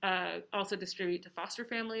can also distribute to foster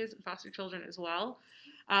families and foster children as well.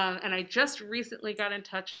 And I just recently got in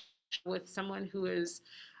touch with someone who is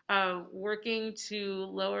working to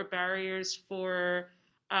lower barriers for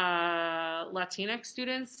Latinx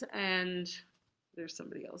students. And there's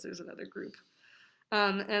somebody else, there's another group.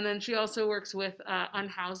 And then she also works with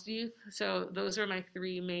unhoused youth. So those are my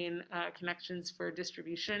three main connections for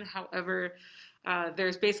distribution. However,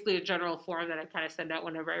 there's basically a general form that I kind of send out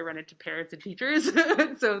whenever I run into parents and teachers.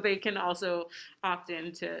 So they can also opt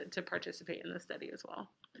in to participate in the study as well.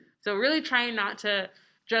 So really trying not to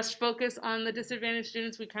just focus on the disadvantaged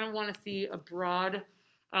students. We kind of want to see a broad,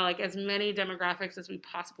 like as many demographics as we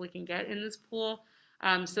possibly can get in this pool.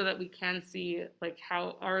 So that we can see like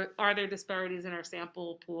how are there disparities in our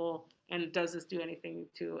sample pool, and does this do anything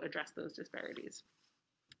to address those disparities?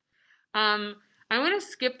 I'm going to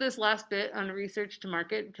skip this last bit on research to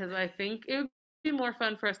market because I think it would be more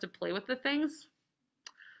fun for us to play with the things.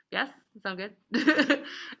 Yes, sound good?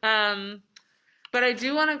 But I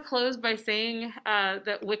do want to close by saying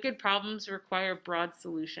that wicked problems require broad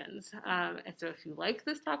solutions. And so if you like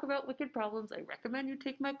this talk about wicked problems, I recommend you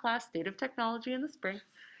take my class, State of Technology, in the spring.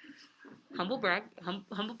 Humble brag,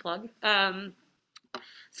 humble plug.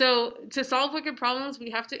 So to solve wicked problems, we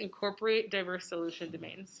have to incorporate diverse solution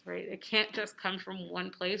domains, right? It can't just come from one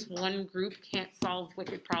place. One group can't solve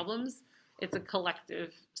wicked problems. It's a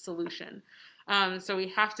collective solution. So we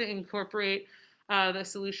have to incorporate the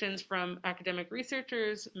solutions from academic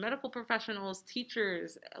researchers, medical professionals,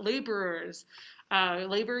 teachers, laborers,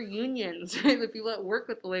 labor unions, right? The people that work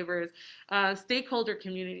with the laborers, stakeholder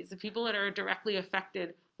communities, the people that are directly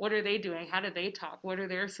affected. What are they doing? How do they talk? What are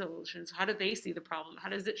their solutions? How do they see the problem? How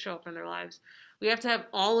does it show up in their lives? We have to have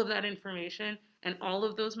all of that information and all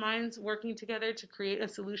of those minds working together to create a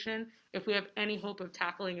solution if we have any hope of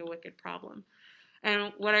tackling a wicked problem.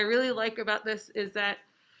 And what I really like about this is that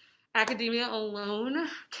academia alone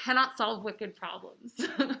cannot solve wicked problems.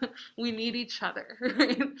 We need each other,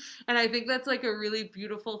 right? And I think that's like a really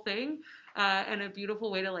beautiful thing, and a beautiful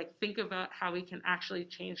way to like think about how we can actually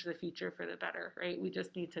change the future for the better, right? We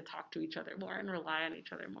just need to talk to each other more and rely on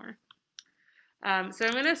each other more. So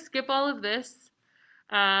I'm going to skip all of this,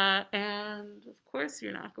 and of course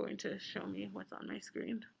you're not going to show me what's on my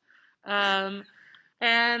screen. And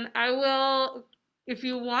I will, if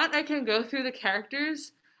you want, I can go through the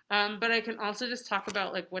characters. But I can also just talk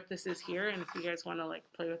about like what this is here, and if you guys want to like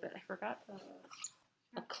play with it. I forgot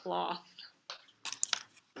a cloth.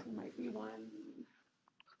 There might be one.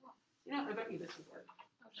 You know, I bet you this would work.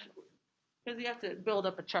 Because you have to build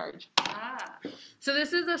up a charge. So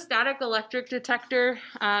this is a static electric detector,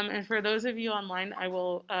 and for those of you online, I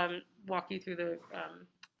will walk you through the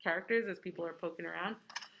characters as people are poking around.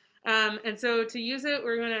 And so to use it,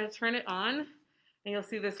 we're going to turn it on. And you'll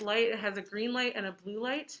see this light. It has a green light and a blue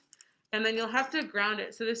light. And then you'll have to ground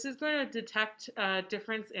it. So this is going to detect a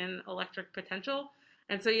difference in electric potential.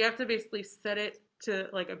 And so you have to basically set it to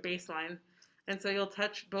like a baseline. And so you'll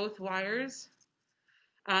touch both wires.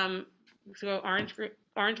 So orange,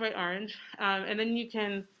 white, orange. And then you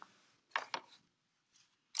can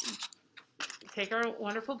take our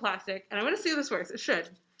wonderful plastic. And I want to see if this works. It should.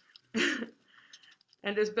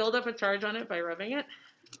 And just build up a charge on it by rubbing it.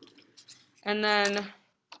 And then,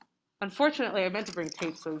 unfortunately, I meant to bring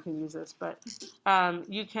tape so we can use this, but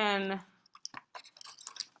you can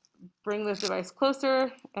bring this device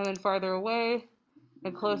closer and then farther away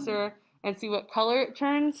and closer and see what color it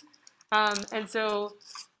turns. And so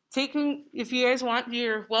if you guys want,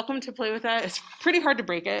 you're welcome to play with that. It's pretty hard to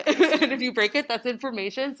break it. And if you break it, that's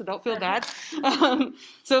information, so don't feel bad.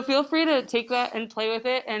 So feel free to take that and play with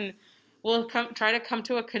it, and we'll try to come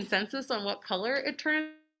to a consensus on what color it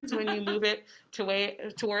turns when you move it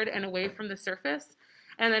toward and away from the surface.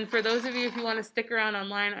 And then for those of you, if you want to stick around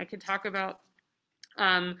online, I could talk about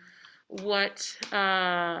what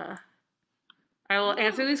I will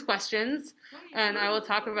answer these questions, and I will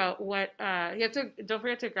talk about what don't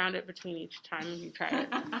forget to ground it between each time you try it.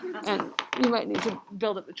 And you might need to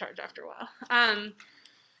build up the charge after a while.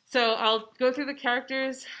 So I'll go through the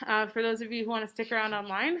characters for those of you who want to stick around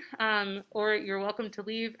online, or you're welcome to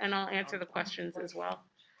leave, and I'll answer the questions as well.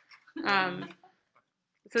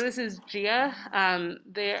 So this is Gia.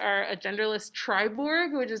 They are a genderless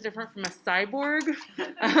triborg, which is different from a cyborg,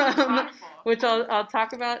 which I'll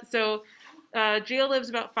talk about. So Gia lives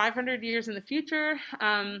about 500 years in the future,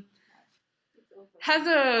 has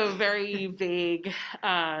a very vague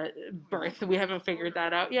birth. We haven't figured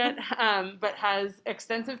that out yet, but has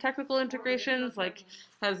extensive technical integrations, like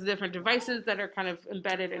has different devices that are kind of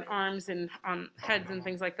embedded in arms and on heads and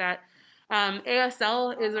things like that.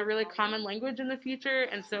 ASL is a really common language in the future,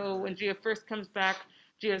 and so when Gia first comes back,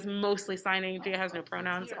 Gia is mostly signing. Gia has no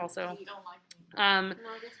pronouns also, and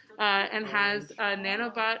has a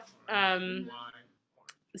nanobot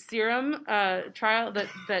serum trial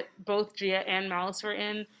that both Gia and Malice were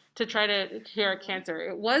in to try to cure cancer.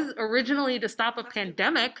 It was originally to stop a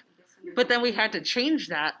pandemic, but then we had to change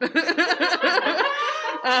that.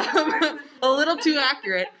 A little too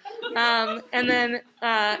accurate. And then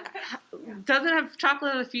doesn't have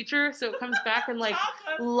chocolate in the future, so it comes back and like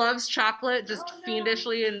loves chocolate, just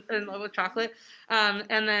fiendishly in love with chocolate.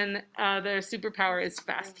 And then their superpower is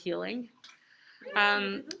fast healing.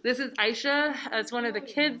 This is Aisha. It's one of the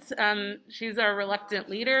kids. She's our reluctant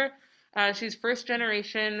leader. She's first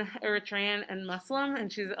generation Eritrean and Muslim,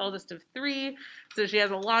 and she's the eldest of 3. So she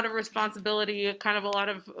has a lot of responsibility, kind of a lot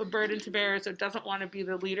of burden to bear, so doesn't want to be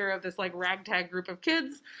the leader of this like ragtag group of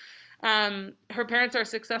kids. Her parents are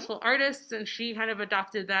successful artists, and she kind of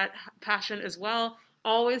adopted that passion as well.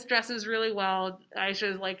 Always dresses really well.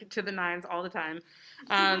 Aisha is like to the nines all the time.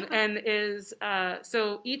 And is,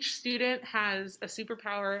 so each student has a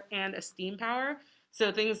superpower and a STEAM power.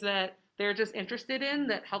 So things that they're just interested in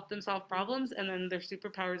that help them solve problems, and then their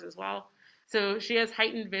superpowers as well. So she has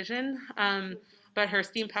heightened vision. but her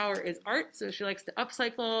steam power is art, so she likes to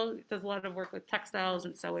upcycle, does a lot of work with textiles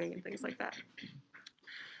and sewing and things like that.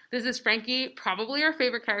 This is Frankie, probably our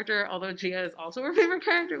favorite character, although Gia is also our favorite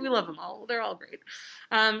character. We love them all. They're all great.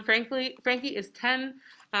 Frankie is 10,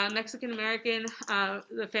 Mexican-American.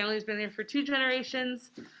 The family's been there for 2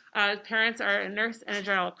 generations. Parents are a nurse and a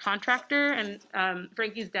general contractor, and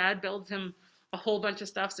Frankie's dad builds him a whole bunch of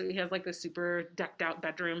stuff, so he has like this super decked out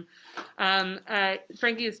bedroom.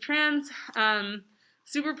 Frankie is trans.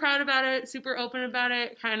 Super proud about it, super open about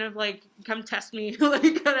it, kind of like, come test me, like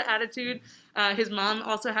kind of attitude. His mom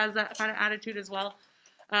also has that kind of attitude as well.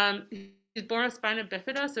 He's born with spina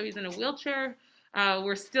bifida, so he's in a wheelchair.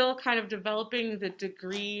 We're still kind of developing the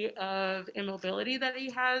degree of immobility that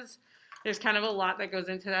he has. There's kind of a lot that goes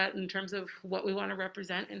into that in terms of what we want to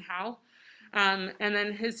represent and how. And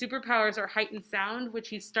then his superpowers are heightened sound, which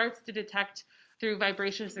he starts to detect through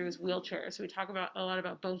vibrations through his wheelchair. So we talk a lot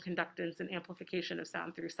about bone conductance and amplification of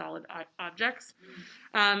sound through solid objects.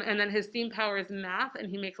 And then his steam power is math, and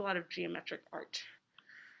he makes a lot of geometric art.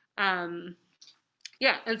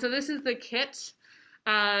 Yeah, and so this is the kit.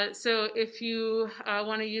 So if you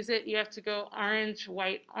want to use it, you have to go orange,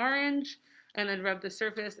 white, orange, and then rub the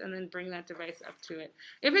surface and then bring that device up to it.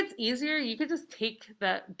 If it's easier, you could just take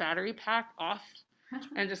that battery pack off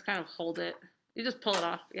and just kind of hold it. You just pull it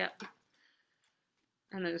off, yeah.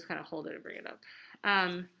 And then just kind of hold it and bring it up.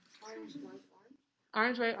 Orange,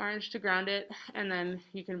 white, orange to ground it, and then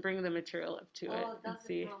you can bring the material up to it and that's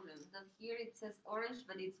see. the problem. That here it says orange,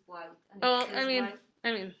 but it's white. And Oh, it says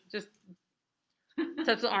I mean, just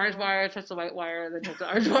touch the orange wire, touch the white wire, then touch the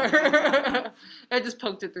orange wire. I just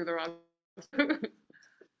poked it through the wrong.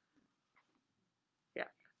 Yeah,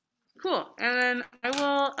 cool. And then I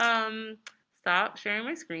will stop sharing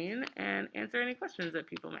my screen and answer any questions that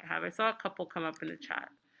people might have. I saw a couple come up in the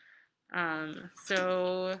chat.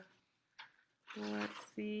 So let's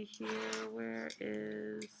see here. Where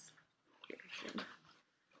is here?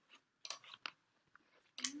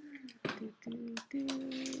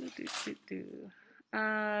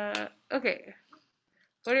 Okay.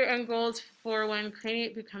 What are your end goals for when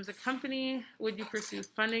Craniate becomes a company? Would you pursue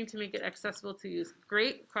funding to make it accessible to use?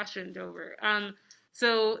 Great question, Dover.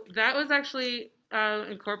 So that was actually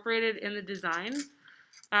incorporated in the design.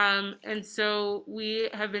 And so we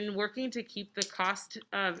have been working to keep the cost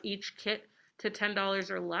of each kit to $10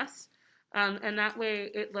 or less. And that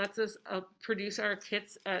way it lets us produce our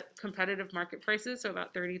kits at competitive market prices, so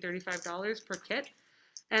about $30, $35 per kit.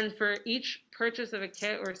 And for each purchase of a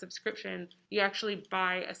kit or a subscription, you actually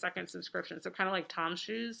buy a second subscription. So kind of like Tom's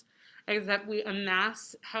Shoes, except we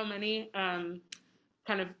amass how many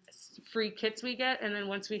kind of free kits we get. And then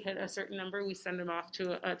once we hit a certain number, we send them off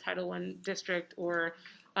to a Title I district or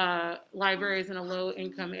libraries in a low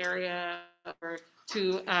income area or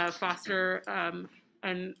to foster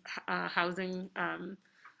and housing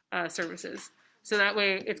services. So that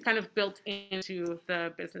way it's kind of built into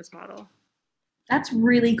the business model. That's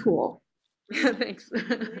really cool. Thanks.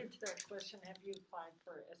 Related to that question, have you applied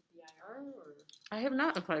for SBIR or? I have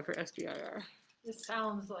not applied for SBIR. This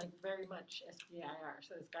sounds like very much SBIR.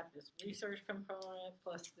 So it's got this research component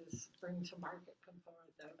plus this bring to market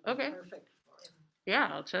component that would be perfect for it. Yeah,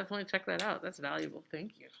 I'll definitely check that out. That's valuable.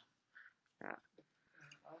 Thank you. Yeah. I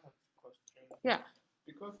have a question. Yeah.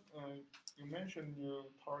 Because you mentioned you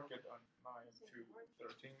target on 9 to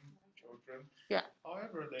 13 children. Yeah.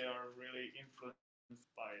 However, they are really influenced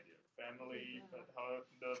by their family, but however,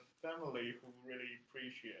 the family who really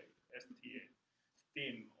appreciate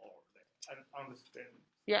STEM or and understand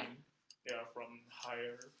STEM, they are from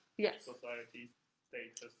higher society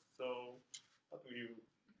status. So how do you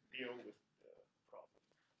deal with the problem?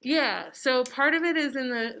 Yeah, so part of it is in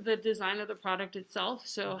the design of the product itself.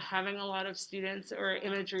 So having a lot of students or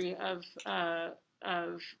imagery of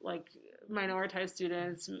like minoritized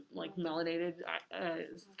students, like melanated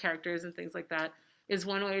characters and things like that is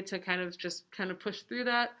one way to kind of push through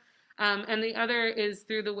that. And the other is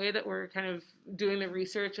through the way that we're kind of doing the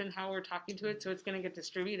research and how we're talking to it. So it's going to get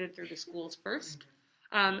distributed through the schools first.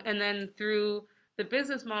 And then through the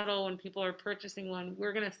business model, when people are purchasing one,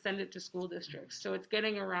 we're going to send it to school districts. So it's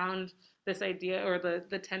getting around this idea or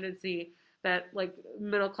the tendency that like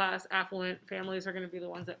middle class, affluent families are going to be the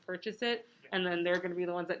ones that purchase it. And then they're going to be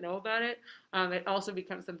the ones that know about it. It also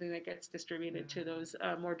becomes something that gets distributed to those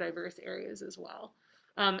more diverse areas as well.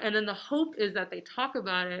 And then the hope is that they talk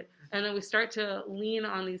about it, and then we start to lean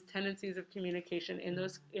on these tendencies of communication in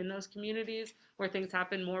those communities where things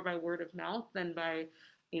happen more by word of mouth than by,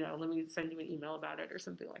 let me send you an email about it or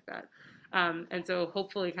something like that. And so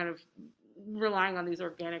hopefully kind of relying on these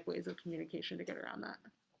organic ways of communication to get around that.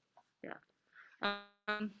 Yeah.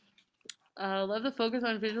 love the focus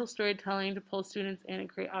on visual storytelling to pull students in and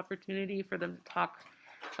create opportunity for them to talk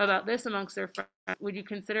about this amongst their friends. Would you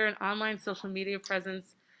consider an online social media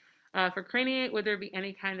presence for Craniate? Would there be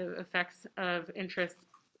any kind of effects of interest,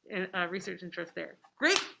 research interest there?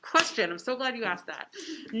 Great question. I'm so glad you asked that.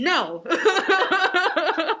 No.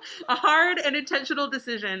 A hard and intentional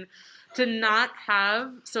decision to not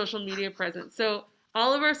have social media presence. So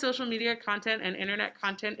all of our social media content and internet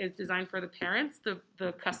content is designed for the parents,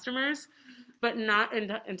 the customers, but not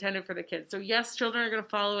intended for the kids. So yes, children are going to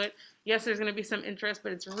follow it. Yes, there's going to be some interest,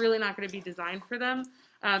 but it's really not going to be designed for them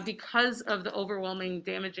because of the overwhelming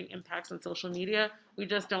damaging impacts on social media. We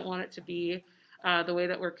just don't want it to be the way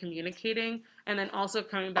that we're communicating. And then also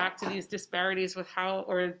coming back to these disparities with how,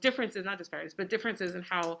 or differences, not disparities, but differences in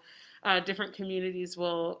how different communities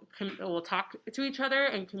will talk to each other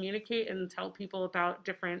and communicate and tell people about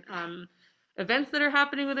different events that are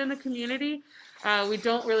happening within the community. We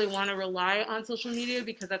don't really want to rely on social media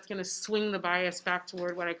because that's going to swing the bias back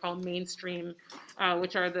toward what I call mainstream,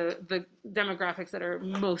 which are the demographics that are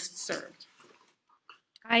most served.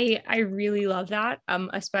 I really love that,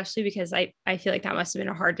 especially because I feel like that must have been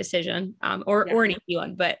a hard decision, or an easy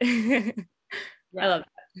one, but I love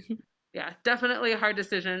that. Yeah, definitely a hard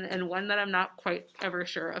decision and one that I'm not quite ever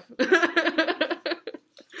sure of.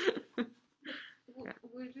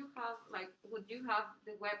 Would you have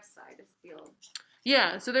the website still?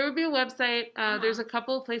 Yeah, so there would be a website. There's a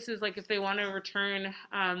couple of places, like if they want to return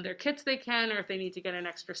their kits, they can, or if they need to get an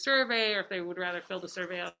extra survey, or if they would rather fill the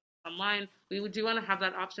survey out online, we do want to have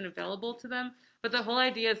that option available to them. But the whole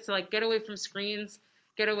idea is to like get away from screens,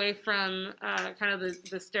 get away from kind of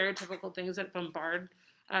the stereotypical things that bombard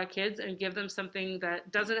kids, and give them something that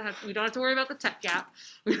doesn't have, we don't have to worry about the tech gap.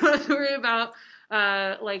 We don't have to worry about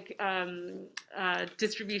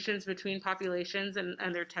distributions between populations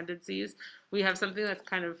and their tendencies. We have something that's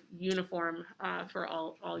kind of uniform for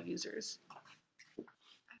all users. I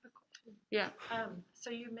have a question. Yeah. So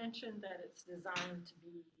you mentioned that it's designed to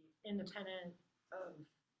be independent of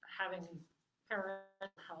having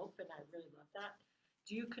parental help, and I really love that.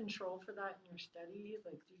 Do you control for that in your study?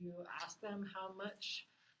 Like, do you ask them how much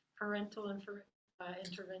parental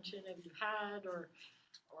intervention have you had, or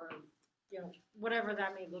you know, whatever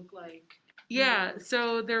that may look like? Yeah,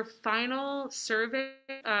 so their final survey,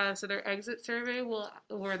 so their exit survey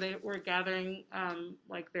where they were gathering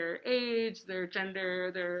like their age, their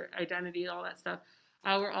gender, their identity, all that stuff.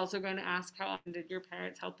 We're also going to ask how often did your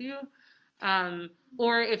parents help you?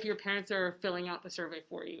 Or if your parents are filling out the survey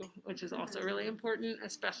for you, which is also really important,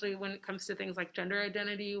 especially when it comes to things like gender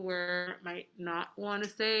identity, where it might not want to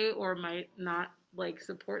say or might not like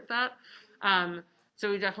support that. So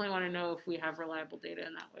we definitely want to know if we have reliable data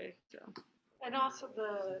in that way. So. And also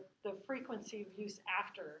the frequency of use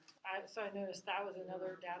after. So I noticed that was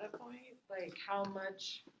another data point, like how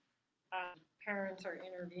much parents are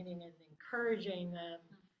intervening and encouraging them,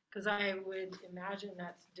 because I would imagine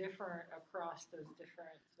that's different across those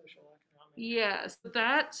different social economic. Yeah,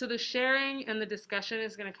 so the sharing and the discussion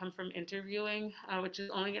is going to come from interviewing, which is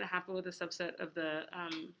only going to happen with a subset of the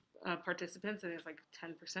participants. I think it's like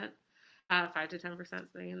 10%, 5 to 10%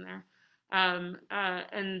 thing in there.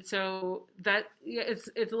 And so that, yeah, it's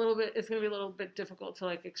going to be a little bit difficult to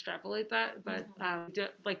like extrapolate that, but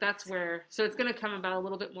like that's where, so it's going to come about a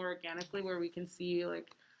little bit more organically, where we can see like,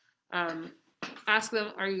 ask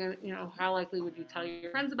them, are you going to, how likely would you tell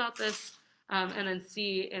your friends about this? And then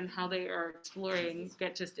see in how they are exploring,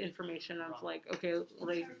 get just information of like, okay, well,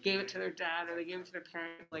 they gave it to their dad or they gave it to their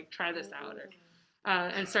parent, like try this out, or,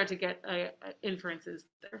 and start to get inferences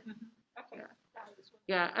there. Okay.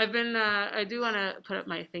 Yeah, I do want to put up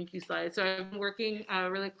my thank you slide. So I've been working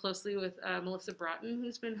really closely with Melissa Broughton,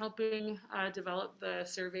 who's been helping develop the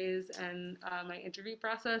surveys and my interview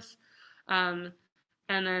process. And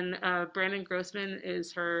then Brandon Grossman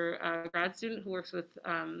is her grad student who works with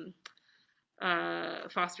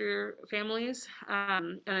foster families.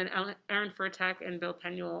 And then Aaron Furtak and Bill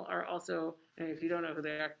Penuel are also, and if you don't know who they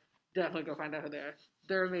are, definitely go find out who they are.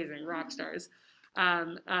 They're amazing, rock stars.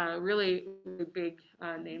 Really big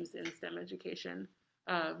names in STEM education,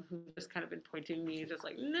 who just kind of been pointing me, just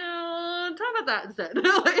like, no, talk about that instead.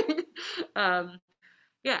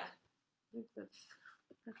 Yeah, I think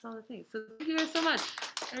that's all the things. So thank you guys so much.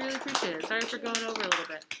 I really appreciate it. Sorry for going over a little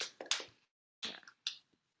bit. Yeah.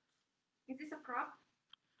 Is this a prop?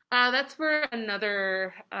 That's for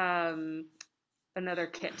another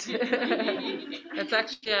kit. It's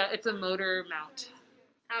actually it's a motor mount.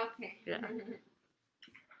 Okay. Yeah.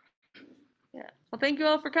 Yeah. Well, thank you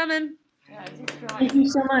all for coming. Yeah, I just feel like Thank you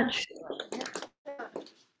so much.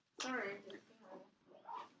 Sorry.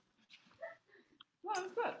 well,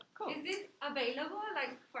 it's good. Cool. Is this available?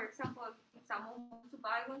 Like, for example, if someone wants to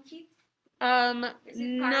buy one sheet? Is it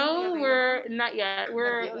No, currently we're not yet.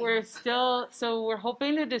 really? We're still, so we're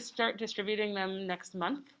hoping to start distributing them next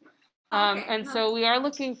month. Okay, And so we are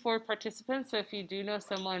looking for participants. So if you do know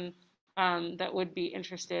someone that would be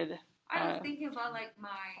interested, I was thinking about like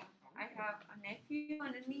I have a nephew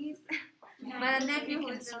and a niece, but a nephew who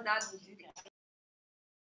is in that